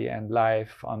society and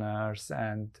life on Earth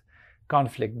and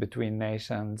conflict between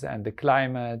nations and the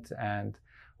climate, and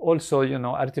also,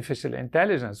 artificial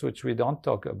intelligence, which we don't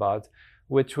talk about,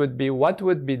 which would be what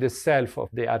would be the self of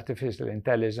the artificial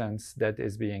intelligence that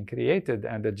is being created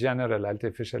and the general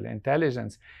artificial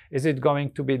intelligence. Is it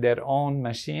going to be their own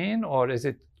machine, or is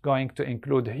it going to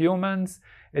include humans?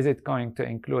 Is it going to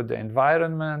include the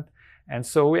environment? And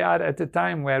so we are at a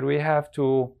time where we have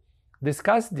to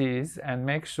discuss these and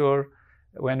make sure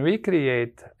when we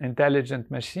create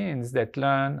intelligent machines that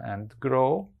learn and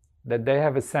grow, that they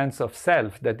have a sense of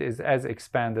self that is as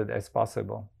expanded as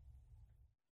possible.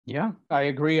 Yeah, I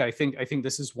agree. I think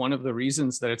this is one of the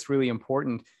reasons that it's really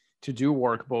important to do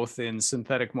work both in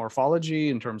synthetic morphology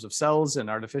in terms of cells and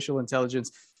artificial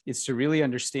intelligence. It's to really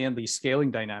understand these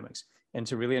scaling dynamics and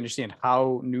to really understand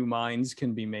how new minds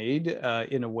can be made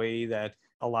in a way that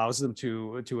allows them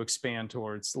to expand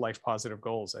towards life positive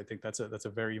goals. I think that's a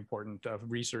very important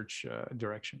research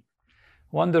direction.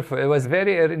 Wonderful. It was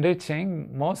very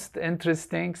enriching, most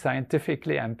interesting,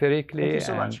 scientifically, empirically, Thank you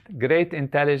so much. Great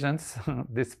intelligence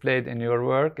displayed in your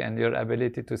work and your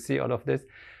ability to see all of this.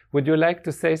 Would you like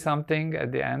to say something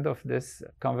at the end of this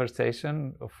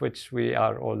conversation, of which we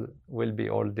will be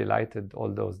all delighted, all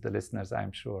those, the listeners,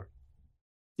 I'm sure?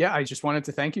 Yeah, I just wanted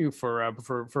to thank you for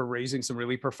raising some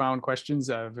really profound questions.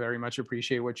 I very much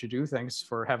appreciate what you do. Thanks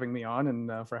for having me on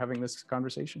and for having this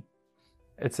conversation.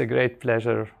 It's a great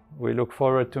pleasure. We look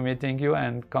forward to meeting you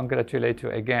and congratulate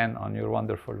you again on your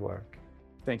wonderful work.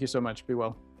 Thank you so much. Be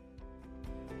well.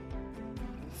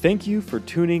 Thank you for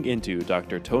tuning into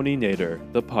Dr. Tony Nader,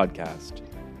 the podcast.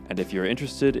 And if you're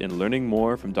interested in learning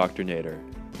more from Dr. Nader,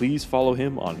 please follow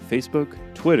him on Facebook,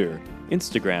 Twitter,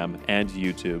 Instagram, and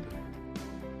YouTube.